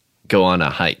to go on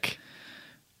a hike.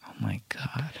 Oh my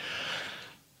God.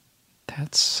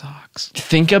 That sucks.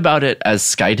 Think about it as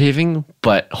skydiving,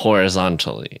 but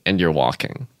horizontally, and you're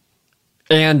walking.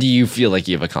 And you feel like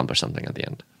you've accomplished something at the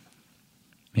end.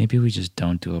 Maybe we just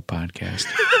don't do a podcast.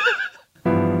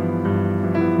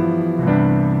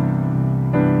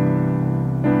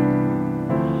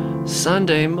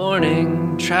 Sunday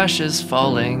morning, trash is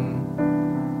falling.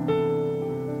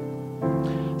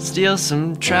 Steal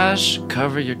some trash,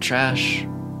 cover your trash.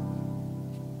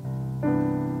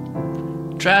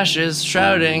 Trash is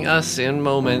shrouding us in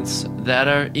moments that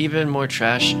are even more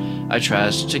trash. I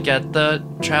trash to get the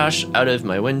trash out of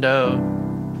my window.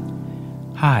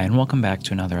 Hi, and welcome back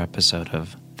to another episode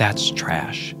of That's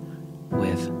Trash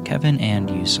with Kevin and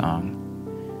Yusong.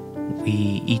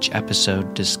 We each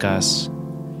episode discuss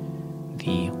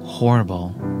the horrible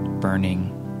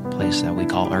burning place that we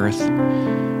call Earth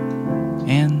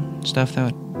and stuff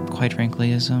that, quite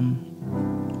frankly, is,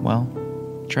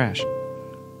 trash.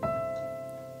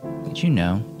 Did you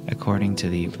know, according to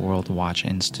the World Watch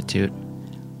Institute,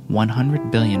 100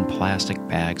 billion plastic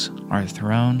bags are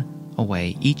thrown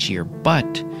away each year,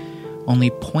 but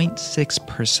only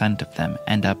 0.6% of them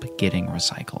end up getting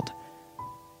recycled.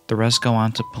 The rest go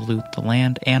on to pollute the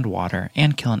land and water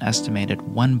and kill an estimated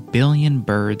 1 billion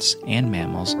birds and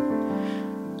mammals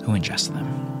who ingest them.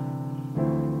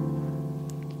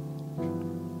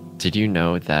 Did you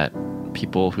know that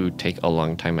people who take a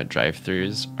long time at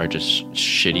drive-thrus are just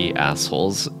shitty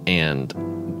assholes and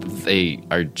they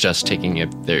are just taking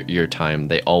your time?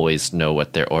 They always know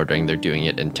what they're ordering. They're doing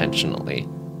it intentionally.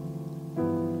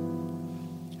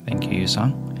 Thank you,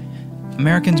 Yusong.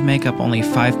 Americans make up only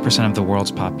 5% of the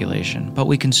world's population, but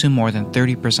we consume more than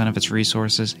 30% of its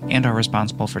resources and are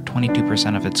responsible for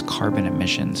 22% of its carbon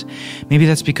emissions. Maybe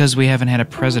that's because we haven't had a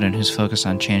president who's focused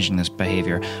on changing this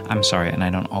behavior. I'm sorry, and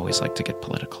I don't always like to get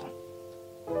political.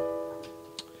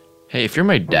 Hey, if you're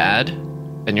my dad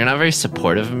and you're not very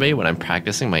supportive of me when I'm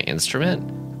practicing my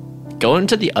instrument, go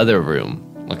into the other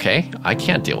room, okay? I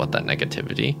can't deal with that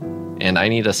negativity, and I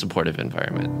need a supportive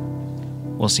environment.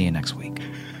 We'll see you next week.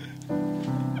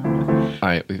 All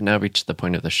right, we've now reached the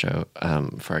point of the show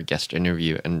for our guest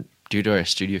interview, and due to our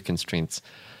studio constraints,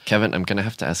 Kevin, I'm going to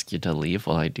have to ask you to leave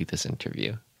while I do this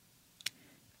interview.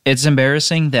 It's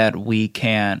embarrassing that we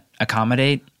can't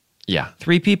accommodate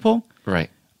 3 people. Right.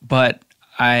 But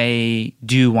I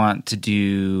do want to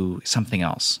do something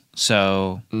else.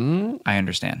 So I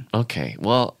understand. Okay.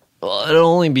 Well, it'll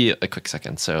only be a quick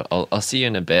second, so I'll see you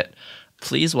in a bit.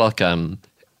 Please welcome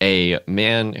a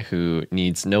man who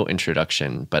needs no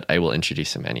introduction, but I will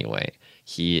introduce him anyway.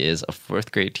 He is a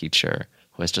 4th grade teacher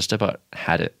who has just about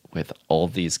had it with all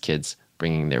these kids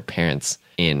bringing their parents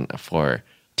in for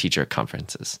teacher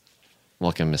conferences.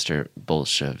 Welcome, Mr.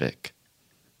 Bolshevik.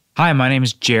 Hi, my name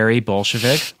is Jerry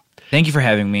Bolshevik. Thank you for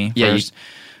having me. Yeah,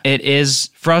 it is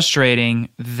frustrating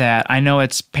that I know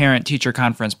it's parent-teacher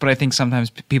conference, but I think sometimes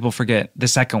people forget the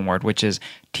second word, which is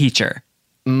teacher.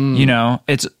 You know,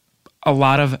 it's a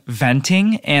lot of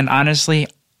venting, and honestly,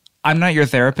 I'm not your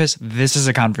therapist. This is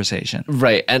a conversation.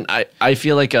 Right, and I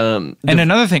feel like... and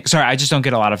another thing, sorry, I just don't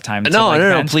get a lot of time to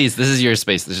No, please, this is your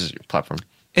space. This is your platform.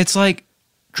 It's like,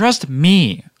 trust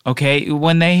me, okay?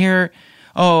 When they hear,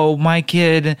 oh, my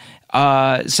kid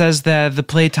says that the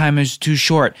playtime is too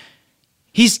short.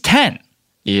 He's 10.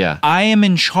 Yeah. I am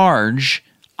in charge.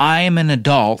 I am an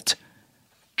adult.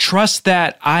 Trust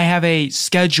that I have a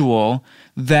schedule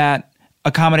that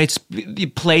accommodates the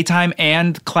playtime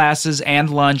and classes and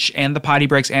lunch and the potty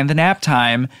breaks and the nap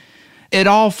time. It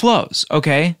all flows,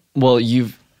 okay? Well,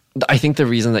 I think the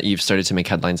reason that you've started to make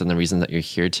headlines and the reason that you're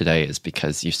here today is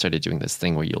because you started doing this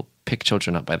thing where you'll pick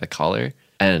children up by the collar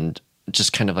and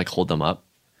just kind of like hold them up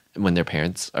when their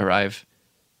parents arrive.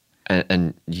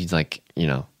 And you like, you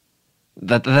know,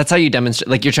 that's how you demonstrate,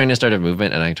 like you're trying to start a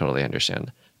movement, and I totally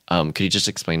understand. Could you just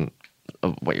explain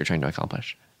what you're trying to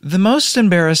accomplish? The most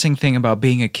embarrassing thing about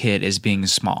being a kid is being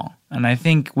small. And I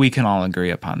think we can all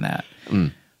agree upon that.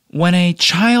 When a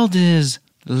child is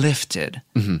lifted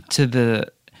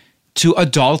to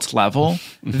adult level,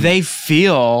 they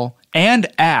feel and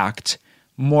act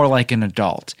more like an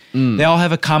adult. They all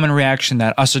have a common reaction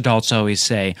that us adults always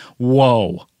say,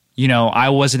 whoa, you know, I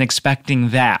wasn't expecting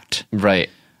that. Right.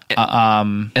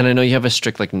 And I know you have a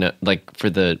strict, like for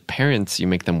the parents, you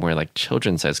make them wear like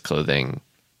children's size clothing,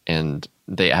 and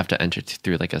they have to enter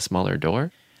through like a smaller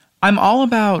door. I'm all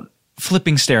about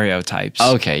flipping stereotypes.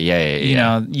 Okay, yeah. You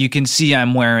know, you can see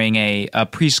I'm wearing a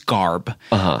priest garb.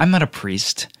 I'm not a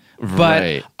priest.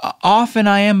 But often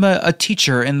I am a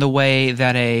teacher in the way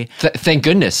that thank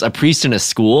goodness, a priest in a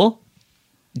school?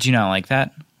 Do you not like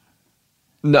that?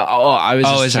 No, I was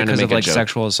just trying to make of like a joke.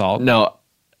 Sexual assault? No.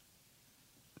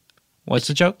 What's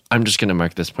the joke? I'm just going to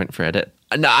mark this point for edit.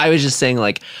 No, I was just saying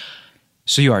like...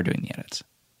 So you are doing the edits.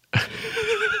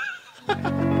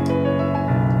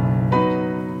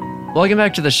 Welcome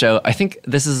back to the show. I think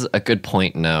this is a good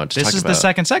point now to talk about... This is the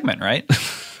second segment, right?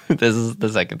 This is the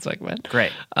second segment.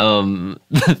 Great.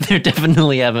 There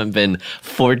definitely haven't been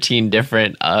 14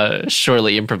 different,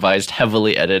 shortly improvised,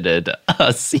 heavily edited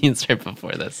scenes right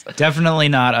before this. Definitely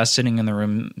not us sitting in the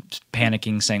room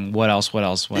panicking, saying, what else?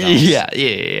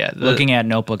 Yeah. Looking at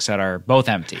notebooks that are both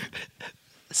empty.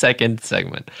 Second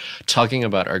segment, talking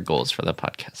about our goals for the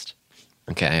podcast.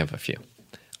 Okay, I have a few.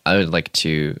 I would like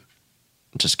to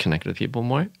just connect with people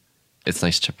more. It's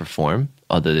nice to perform,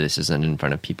 although this isn't in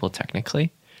front of people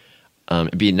technically.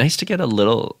 It'd be nice to get a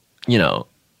little, you know,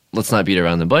 let's not beat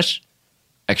around the bush,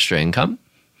 extra income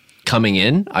coming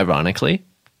in, ironically,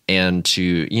 and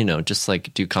to, you know, just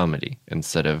like do comedy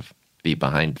instead of be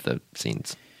behind the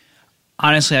scenes.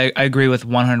 Honestly, I agree with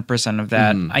 100% of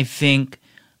that. I think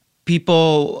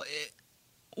people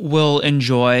will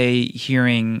enjoy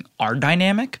hearing our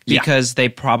dynamic because they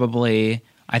probably,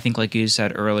 I think like you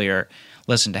said earlier,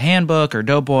 listen to Handbook or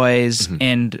Doughboys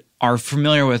and are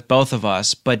familiar with both of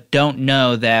us, but don't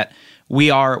know that we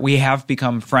have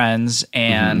become friends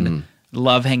and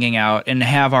love hanging out and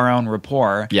have our own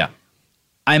rapport. Yeah.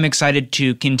 I'm excited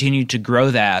to continue to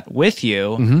grow that with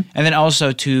you and then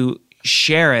also to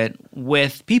share it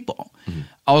with people.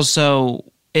 Also,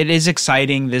 it is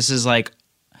exciting. This is like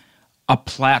a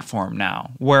platform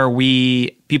now where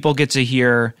people get to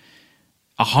hear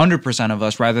 100% of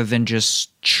us rather than just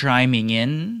chiming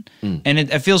in. And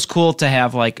it feels cool to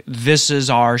have like, this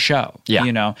is our show,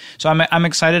 you know? So I'm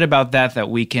excited about that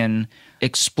we can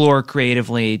explore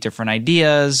creatively different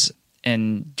ideas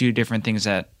and do different things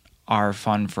that are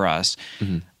fun for us.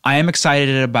 I am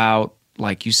excited about,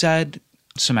 like you said,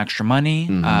 some extra money.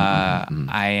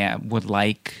 I would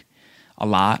like a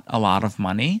lot of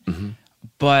money.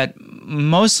 But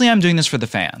mostly I'm doing this for the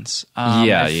fans.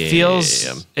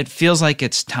 It feels like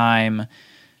it's time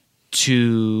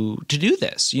to do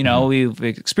this. You know, we've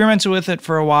experimented with it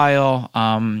for a while.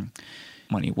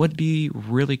 Money would be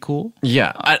really cool.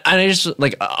 Yeah. I just,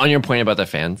 like, on your point about the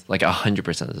fans, like,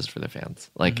 100% this is for the fans.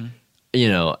 Like, you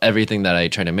know, everything that I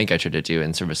try to make, I try to do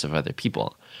in service of other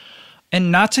people.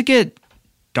 And not to get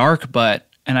dark, but,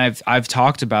 and I've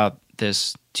talked about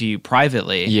this to you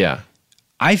privately. Yeah.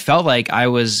 I felt like I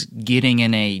was getting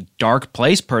in a dark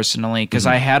place personally because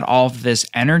I had all of this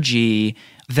energy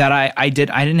that I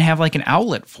didn't have like an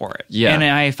outlet for it. Yeah. And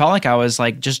I felt like I was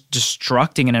like just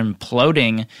destructing and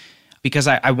imploding because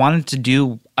I wanted to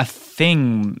do a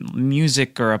thing,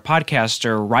 music or a podcast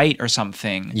or write or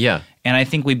something. Yeah. And I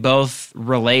think we both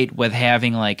relate with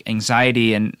having like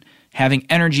anxiety and having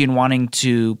energy and wanting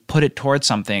to put it towards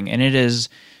something. And it is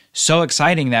so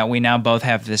exciting that we now both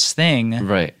have this thing.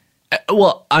 Right.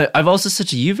 Well, I've also said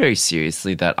to you very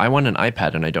seriously that I want an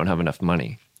iPad and I don't have enough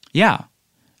money. Yeah.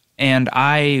 And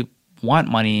I want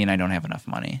money and I don't have enough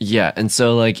money. Yeah. And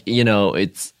so, like, you know,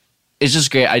 it's just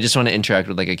great. I just want to interact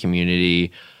with, like, a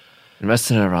community,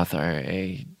 invest in a Roth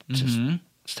IRA,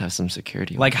 just have some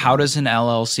security. Like, how does an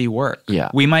LLC work? Yeah.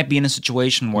 We might be in a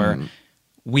situation where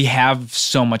we have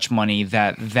so much money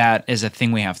that is a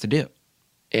thing we have to do.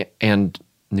 And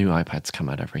new iPads come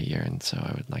out every year, and so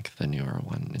I would like the newer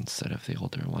one instead of the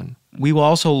older one. We will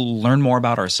also learn more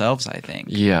about ourselves, I think.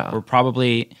 Yeah. We're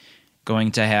probably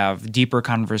going to have deeper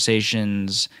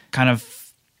conversations, kind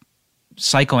of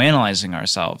psychoanalyzing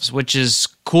ourselves, which is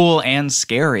cool and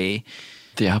scary.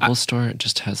 The Apple Store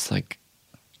just has, like,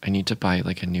 I need to buy,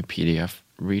 like, a new PDF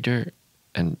reader,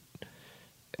 and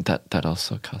that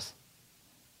also costs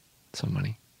some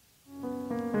money.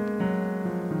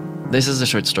 This is a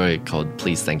short story called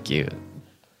Please Thank You.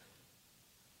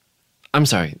 I'm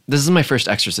sorry, this is my first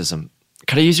exorcism.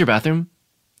 Could I use your bathroom?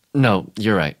 No,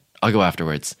 you're right. I'll go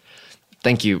afterwards.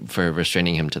 Thank you for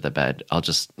restraining him to the bed. I'll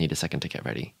just need a second to get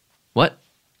ready. What?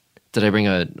 Did I bring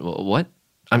a... what?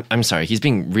 I'm sorry, he's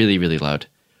being really, really loud.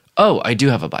 Oh, I do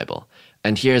have a Bible.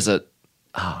 And here's a...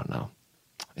 oh, no.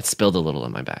 It spilled a little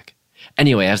in my bag.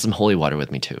 Anyway, I have some holy water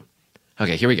with me, too.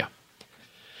 Okay, here we go.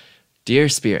 Dear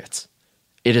spirits,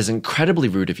 it is incredibly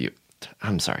rude of you.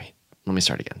 I'm sorry. Let me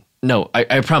start again. No,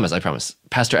 I promise.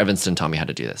 Pastor Evanston taught me how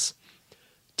to do this.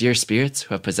 Dear spirits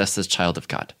who have possessed this child of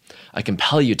God, I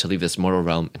compel you to leave this mortal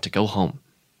realm and to go home.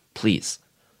 Please.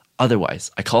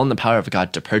 Otherwise, I call on the power of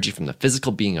God to purge you from the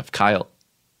physical being of Kyle.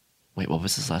 Wait, what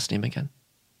was his last name again?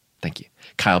 Thank you.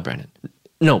 Kyle Brennan.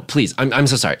 No, please. I'm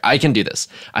so sorry. I can do this.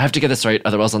 I have to get this right,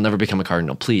 otherwise I'll never become a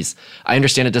cardinal. Please. I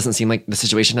understand it doesn't seem like the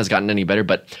situation has gotten any better,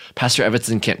 but Pastor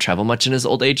Evanston can't travel much in his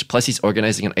old age, plus he's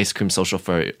organizing an ice cream social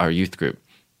for our youth group.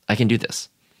 I can do this.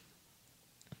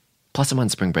 Plus I'm on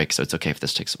spring break, so it's okay if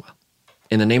this takes a while.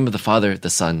 In the name of the Father, the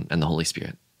Son, and the Holy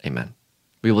Spirit. Amen.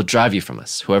 We will drive you from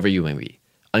us, whoever you may be.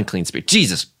 Unclean spirit.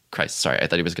 Jesus Christ. Sorry, I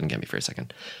thought he was going to get me for a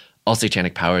second. All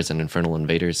satanic powers and infernal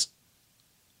invaders.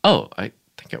 Oh, I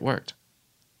think it worked.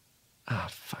 Oh,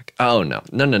 fuck. Oh, no.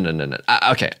 No.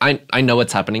 Okay, I know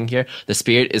what's happening here. The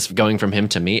spirit is going from him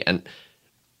to me, and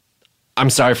I'm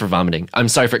sorry for vomiting. I'm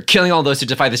sorry for killing all those who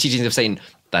defy the teachings of Satan.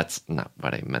 That's not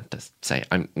what I meant to say.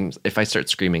 If I start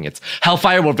screaming, it's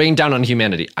hellfire will rain down on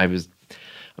humanity. I was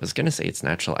going to say it's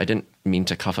natural. I didn't mean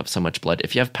to cough up so much blood.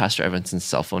 If you have Pastor Evanson's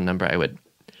cell phone number,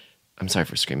 I'm sorry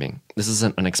for screaming. This is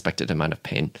an unexpected amount of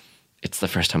pain. It's the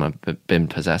first time I've been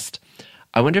possessed.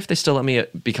 I wonder if they still let me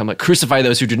become a crucify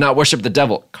those who do not worship the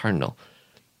devil. Cardinal.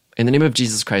 In the name of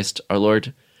Jesus Christ, our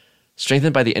Lord,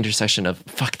 strengthened by the intercession of,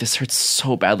 fuck, this hurts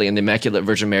so badly, and the Immaculate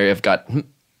Virgin Mary of God.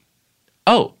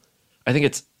 Oh, I think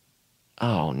it's,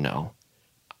 oh no.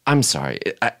 I'm sorry.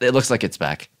 It looks like it's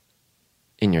back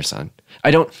in your son.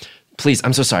 Please,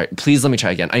 I'm so sorry. Please let me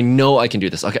try again. I know I can do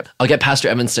this. Okay, I'll get Pastor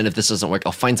Evanston if this doesn't work.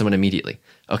 I'll find someone immediately.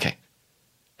 Okay.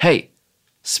 Hey,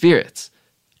 spirits.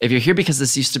 If you're here because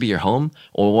this used to be your home,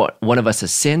 or one of us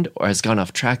has sinned or has gone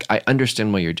off track, I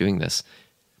understand why you're doing this.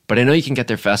 But I know you can get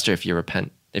there faster if you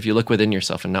repent, if you look within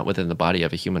yourself and not within the body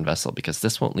of a human vessel, because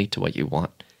this won't lead to what you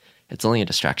want. It's only a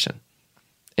distraction.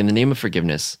 In the name of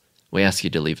forgiveness, we ask you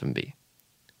to leave him be.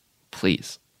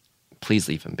 Please. Please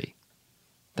leave him be.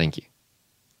 Thank you.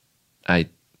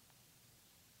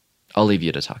 I'll leave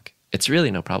you to talk. It's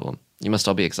really no problem. You must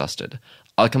all be exhausted.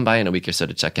 I'll come by in a week or so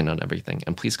to check in on everything,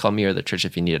 and please call me or the church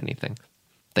if you need anything.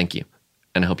 Thank you,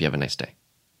 and I hope you have a nice day.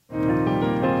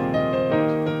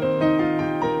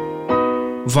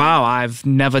 Wow, I've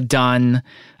never done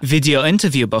video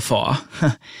interview before.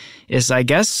 I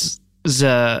guess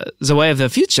the way of the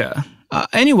future.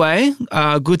 Anyway,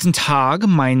 guten Tag.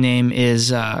 My name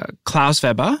is Klaus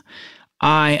Weber.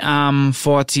 I am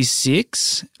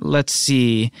 46. Let's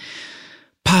see.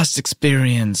 Past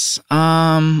experience.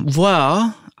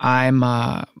 Well, I'm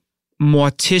a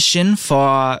mortician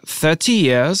for 30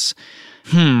 years.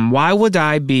 Why would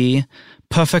I be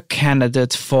perfect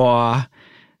candidate for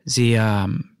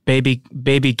the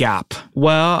baby gap?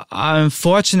 Well,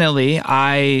 unfortunately,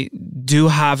 I do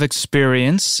have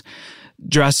experience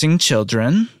dressing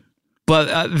children,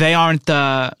 but they aren't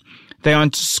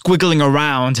squiggling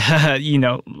around,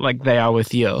 like they are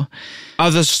with you.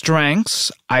 Other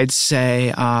strengths, I'd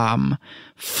say,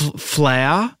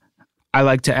 flair. I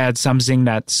like to add something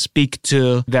that speak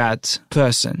to that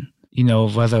person,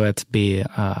 whether it be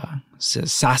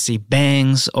sassy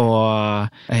bangs or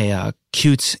a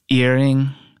cute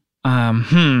earring.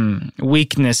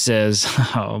 Weaknesses.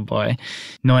 Oh boy.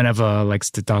 No one ever likes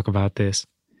to talk about this.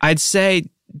 I'd say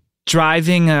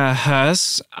driving a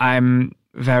hearse, I'm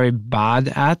very bad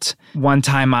at. One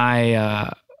time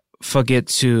I forget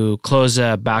to close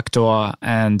a back door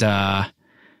and oh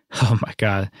my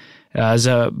God,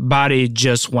 the body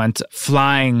just went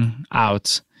flying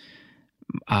out.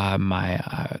 My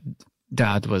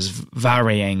dad was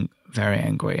very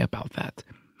angry about that.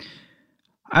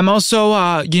 I'm also,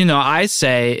 I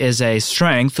say is a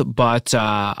strength, but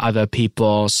other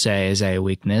people say is a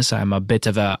weakness. I'm a bit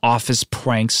of an office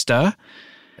prankster.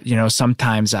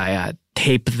 Sometimes I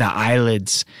tape the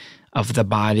eyelids of the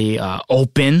body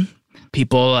open.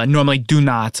 People normally do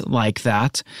not like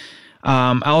that.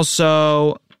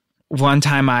 Also, one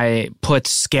time I put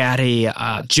scary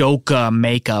Joker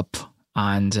makeup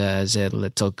on the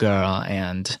little girl,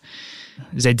 and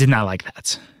they did not like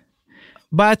that.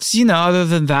 But, other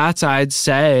than that, I'd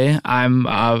say I'm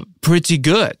pretty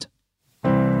good.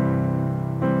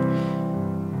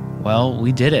 Well,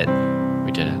 we did it.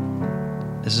 We did it.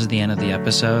 This is the end of the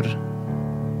episode.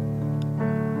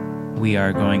 We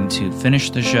are going to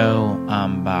finish the show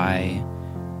by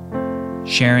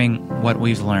sharing what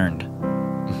we've learned.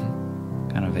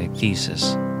 Kind of a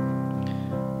thesis.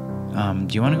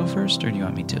 Do you want to go first, or do you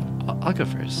want me to? I'll go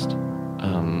first.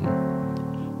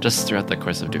 Just throughout the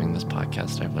course of doing this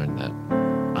podcast, I've learned that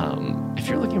if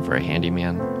you're looking for a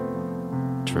handyman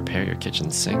to repair your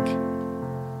kitchen sink,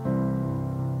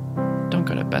 don't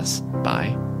go to Best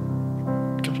Buy.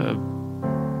 Go to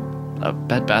a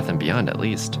Bed Bath & Beyond at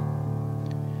least.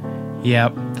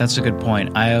 Yep, that's a good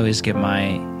point. I always get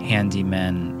my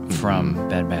handyman from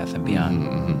Bed Bath &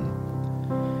 Beyond.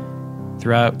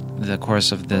 Throughout the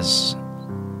course of this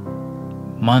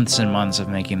months and months of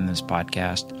making this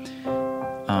podcast,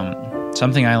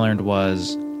 something I learned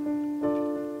was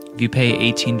if you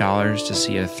pay $18 to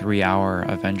see a 3-hour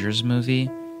Avengers movie,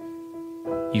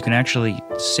 you can actually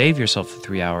save yourself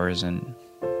 3 hours and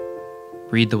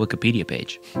read the Wikipedia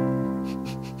page.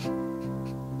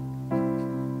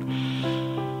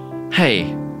 Hey,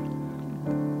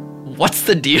 what's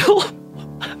the deal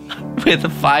with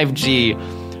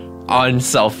 5G on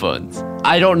cell phones?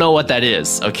 I don't know what that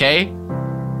is, okay?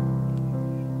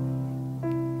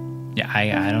 Yeah,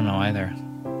 I don't know either.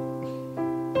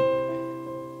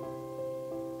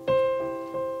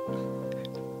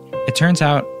 It turns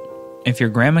out, if your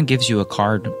grandma gives you a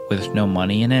card with no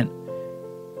money in it,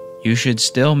 you should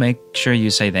still make sure you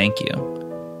say thank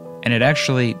you. And it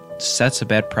actually sets a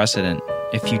bad precedent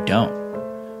if you don't.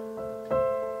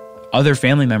 Other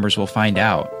family members will find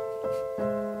out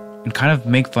and kind of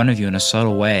make fun of you in a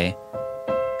subtle way,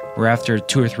 where after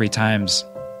 2 or 3 times,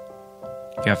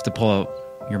 you have to pull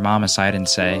your mom aside and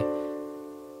say,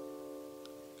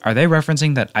 are they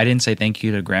referencing that I didn't say thank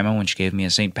you to grandma when she gave me a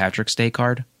St. Patrick's Day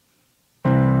card?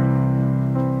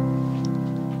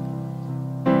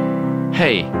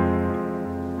 Hey,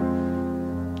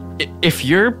 if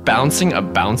you're bouncing a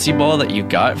bouncy ball that you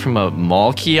got from a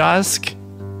mall kiosk,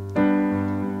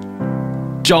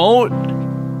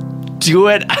 don't do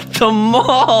it at the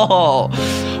mall.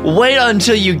 Wait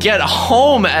until you get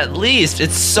home at least.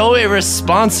 It's so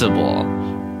irresponsible.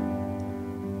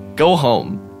 Go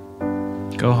home.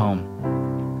 Go home.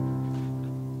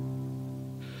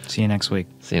 See you next week.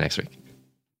 See you next week.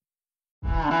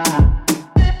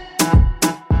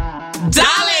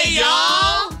 Dale,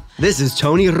 y'all! This is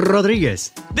Tony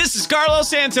Rodriguez. This is Carlos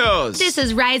Santos. This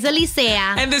is Riza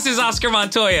Licea. And this is Oscar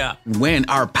Montoya. When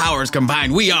our powers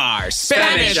combine, we are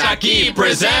Spanish Aquí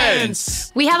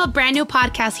Presents. We have a brand new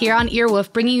podcast here on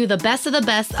Earwolf, bringing you the best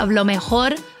of lo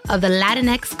mejor of the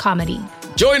Latinx comedy.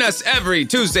 Join us every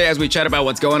Tuesday as we chat about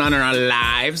what's going on in our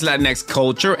lives, Latinx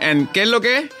culture, and ¿qué es lo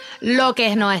que? Lo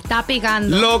que nos está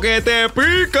picando. Lo que te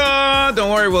pica.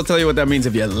 Don't worry, we'll tell you what that means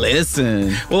if you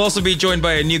listen. We'll also be joined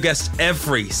by a new guest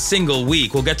every single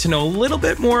week. We'll get to know a little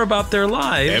bit more about their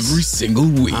lives. Every single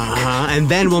week. And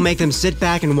then we'll make them sit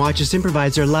back and watch us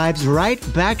improvise their lives right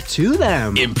back to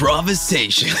them.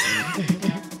 Improvisation.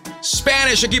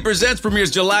 Spanish Aquí Presents premieres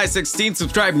July 16th.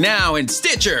 Subscribe now in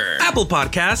Stitcher, Apple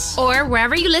Podcasts, Or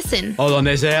wherever you listen. O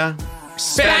donde sea.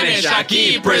 Spanish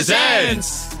Aquí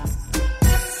Presents.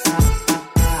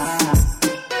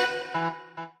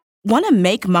 Want to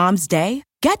make Mom's Day?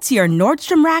 Get to your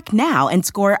Nordstrom Rack now and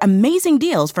score amazing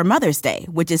deals for Mother's Day,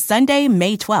 which is Sunday,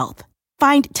 May 12th.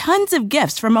 Find tons of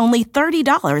gifts from only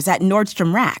 $30 at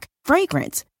Nordstrom Rack.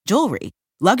 Fragrance, jewelry,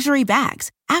 luxury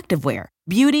bags, activewear,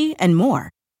 beauty, and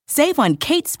more. Save on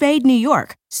Kate Spade New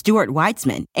York, Stuart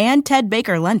Weitzman, and Ted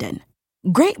Baker London.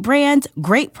 Great brands,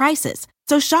 great prices.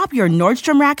 So shop your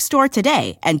Nordstrom Rack store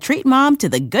today and treat Mom to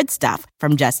the good stuff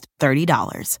from just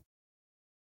 $30.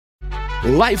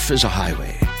 Life is a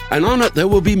highway, and on it there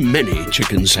will be many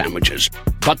chicken sandwiches.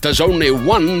 But there's only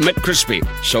one McCrispy.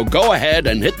 So go ahead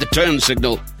and hit the turn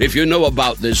signal if you know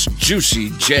about this juicy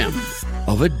gem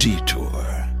of a detour.